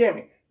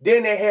pandemic.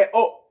 Then they had,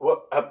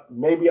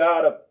 maybe I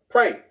ought to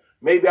pray.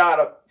 Maybe I ought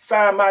to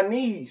find my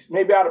knees.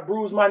 Maybe I ought to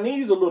bruise my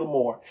knees a little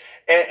more.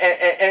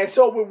 And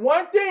so with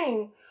one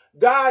thing,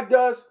 God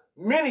does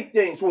many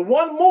things. With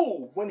one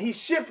move, when he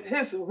shifts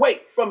his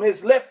weight from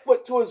his left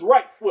foot to his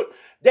right foot,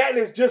 that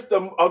is just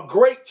a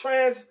great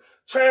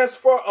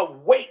transfer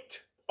of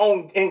weight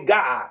in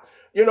God.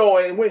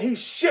 And when he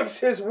shifts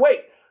his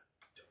weight,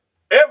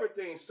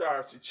 everything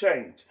starts to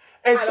change.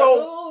 And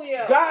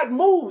Hallelujah. So God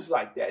moves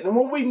like that. And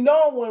when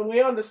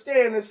we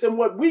understand this, and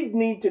what we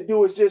need to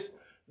do is just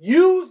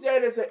use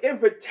that as an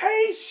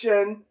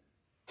invitation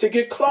to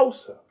get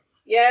closer.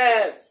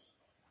 Yes.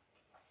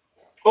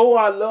 Oh,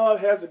 I love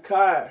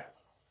Hezekiah.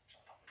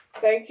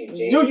 Thank you,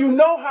 Jesus. Do you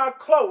know how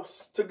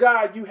close to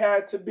God you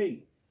had to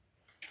be?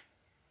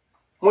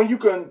 When you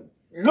can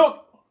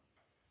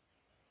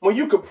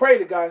pray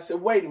to God and say,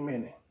 wait a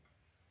minute.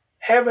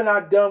 Haven't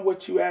I done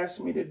what you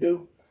asked me to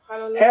do?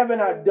 Hallelujah.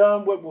 Haven't I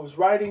done what was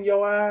right in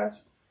your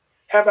eyes?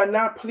 Have I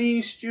not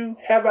pleased you?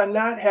 Have I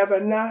not? Have I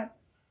not?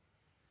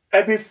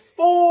 And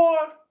before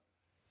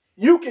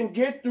you can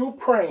get through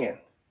praying,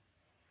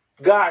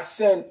 God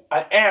sent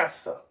an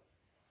answer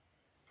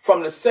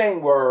from the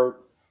same word,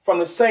 from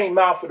the same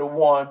mouth of the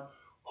one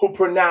who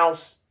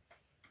pronounced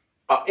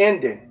an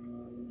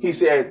ending. He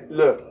said,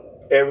 look,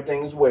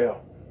 everything is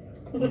well.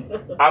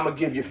 I'm going to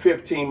give you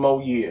 15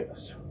 more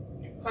years.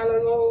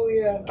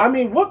 Hallelujah. I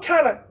mean,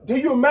 do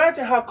you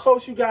imagine how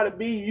close you got to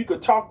be? You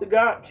could talk to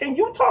God. Can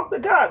you talk to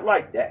God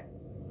like that?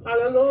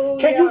 Hallelujah.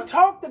 Can you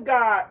talk to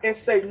God and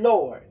say,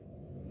 Lord,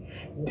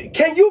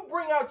 Can you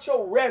bring out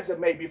your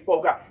resume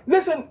before God?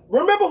 Listen,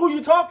 remember who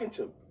you're talking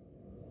to.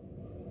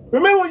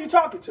 Remember who you're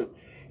talking to.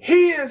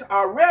 He is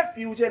our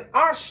refuge and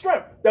our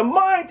strength. The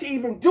mind to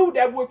even do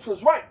that which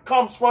was right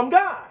comes from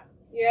God.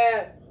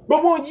 Yes.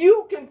 But when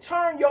you can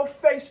turn your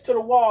face to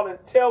the wall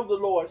and tell the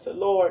Lord, say,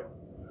 Lord,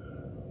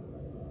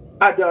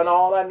 I done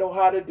all I know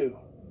how to do.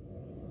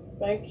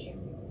 Thank you.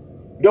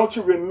 Don't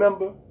you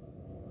remember?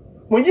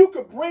 When you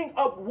could bring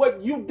up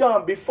what you've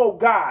done before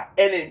God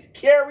and then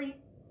carry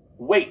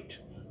weight,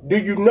 do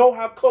you know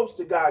how close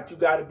to God you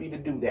got to be to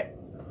do that?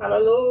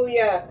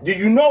 Hallelujah. Do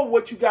you know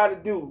what you got to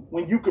do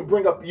when you can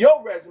bring up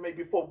your resume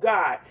before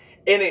God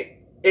and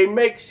it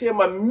makes him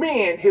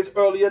amend his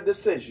earlier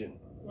decision?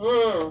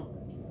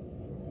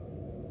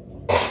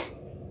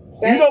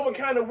 You know what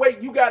kind of weight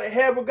you got to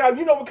have with God?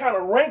 You know what kind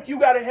of rank you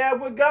got to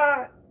have with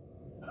God?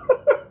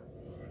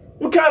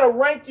 What kind of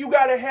rank you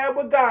got to have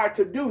with God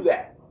to do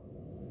that?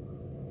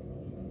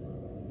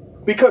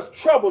 Because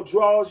trouble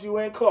draws you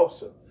in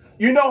closer.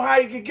 You know how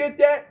you can get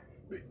that?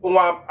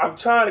 Well, I'm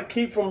trying to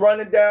keep from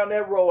running down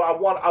that road. I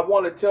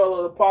want to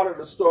tell a part of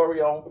the story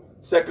on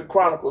 2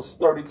 Chronicles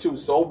 32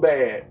 so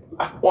bad.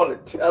 I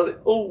want to tell it.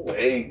 Oh,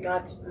 wait.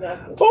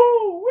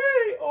 Oh,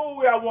 wait. Oh,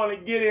 wait. I want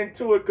to get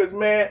into it because,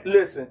 man,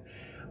 listen.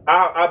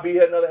 I'll be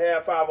here another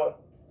half hour.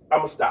 I'm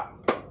going to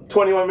stop.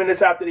 21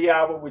 minutes after the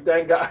hour. We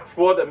thank God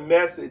for the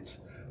message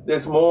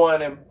this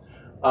morning.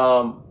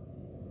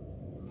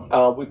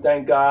 We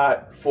thank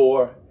God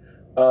for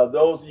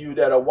those of you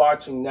that are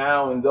watching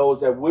now and those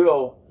that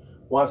will,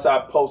 once I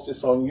post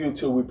this on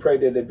YouTube. We pray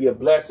that it be a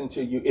blessing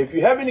to you. If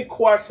you have any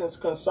questions,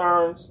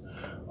 concerns,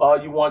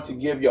 you want to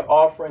give your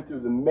offering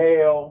through the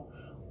mail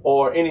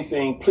or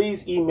anything,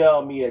 please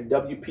email me at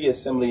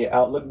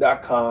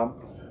wpassembly@outlook.com.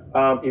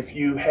 If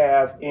you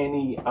have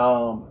any,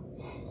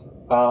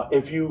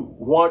 if you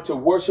want to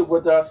worship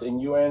with us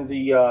and you're in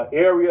the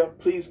area,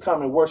 please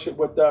come and worship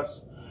with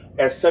us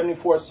at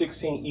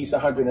 7416 East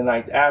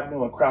 109th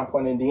Avenue in Crown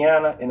Point,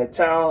 Indiana, in the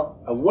town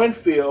of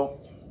Winfield,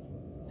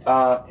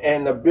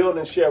 and the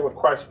building share with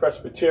Christ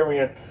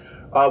Presbyterian.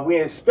 We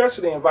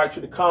especially invite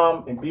you to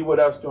come and be with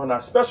us during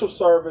our special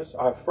service.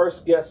 Our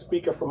first guest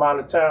speaker from out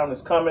of town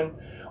is coming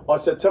on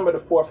September the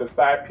 4th at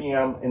 5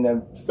 p.m. in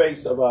the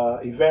face of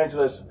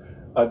evangelist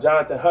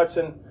Jonathan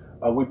Hudson.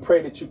 We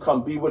pray that you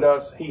come be with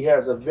us. He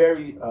has a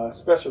very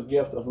special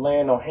gift of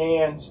laying on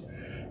hands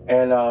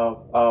and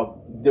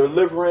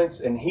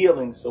deliverance and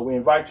healing. So we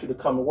invite you to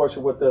come and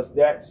worship with us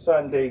that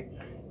Sunday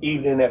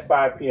evening at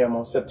 5 p.m.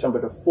 on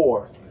September the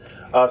 4th.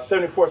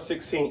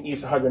 7416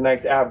 East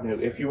 109th Avenue.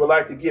 If you would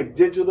like to give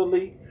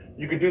digitally,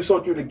 you can do so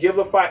through the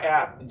Givelify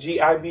app,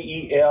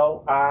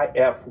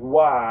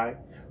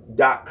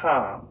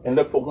 GIVELIFY.com, and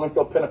look for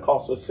Winfield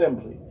Pentecostal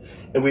Assembly.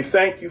 And we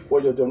thank you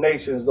for your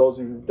donations, those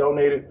of you who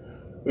donated.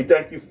 We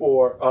thank you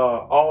for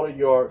all of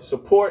your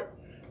support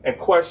and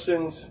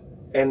questions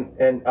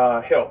and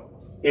help.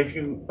 If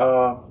you,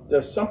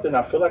 there's something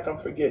I feel like I'm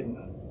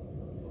forgetting.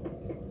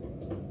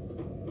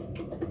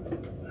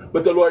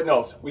 But the Lord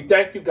knows. We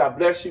thank you. God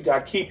bless you.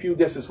 God keep you.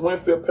 This is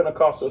Winfield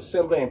Pentecostal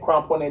Assembly in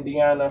Crown Point,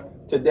 Indiana.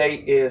 Today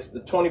is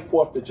the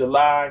 24th of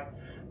July,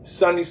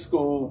 Sunday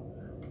school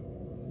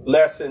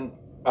lesson.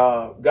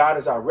 God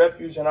is our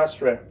refuge and our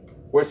strength.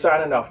 We're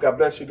signing off. God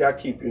bless you. God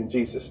keep you in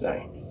Jesus'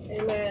 name.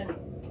 Amen.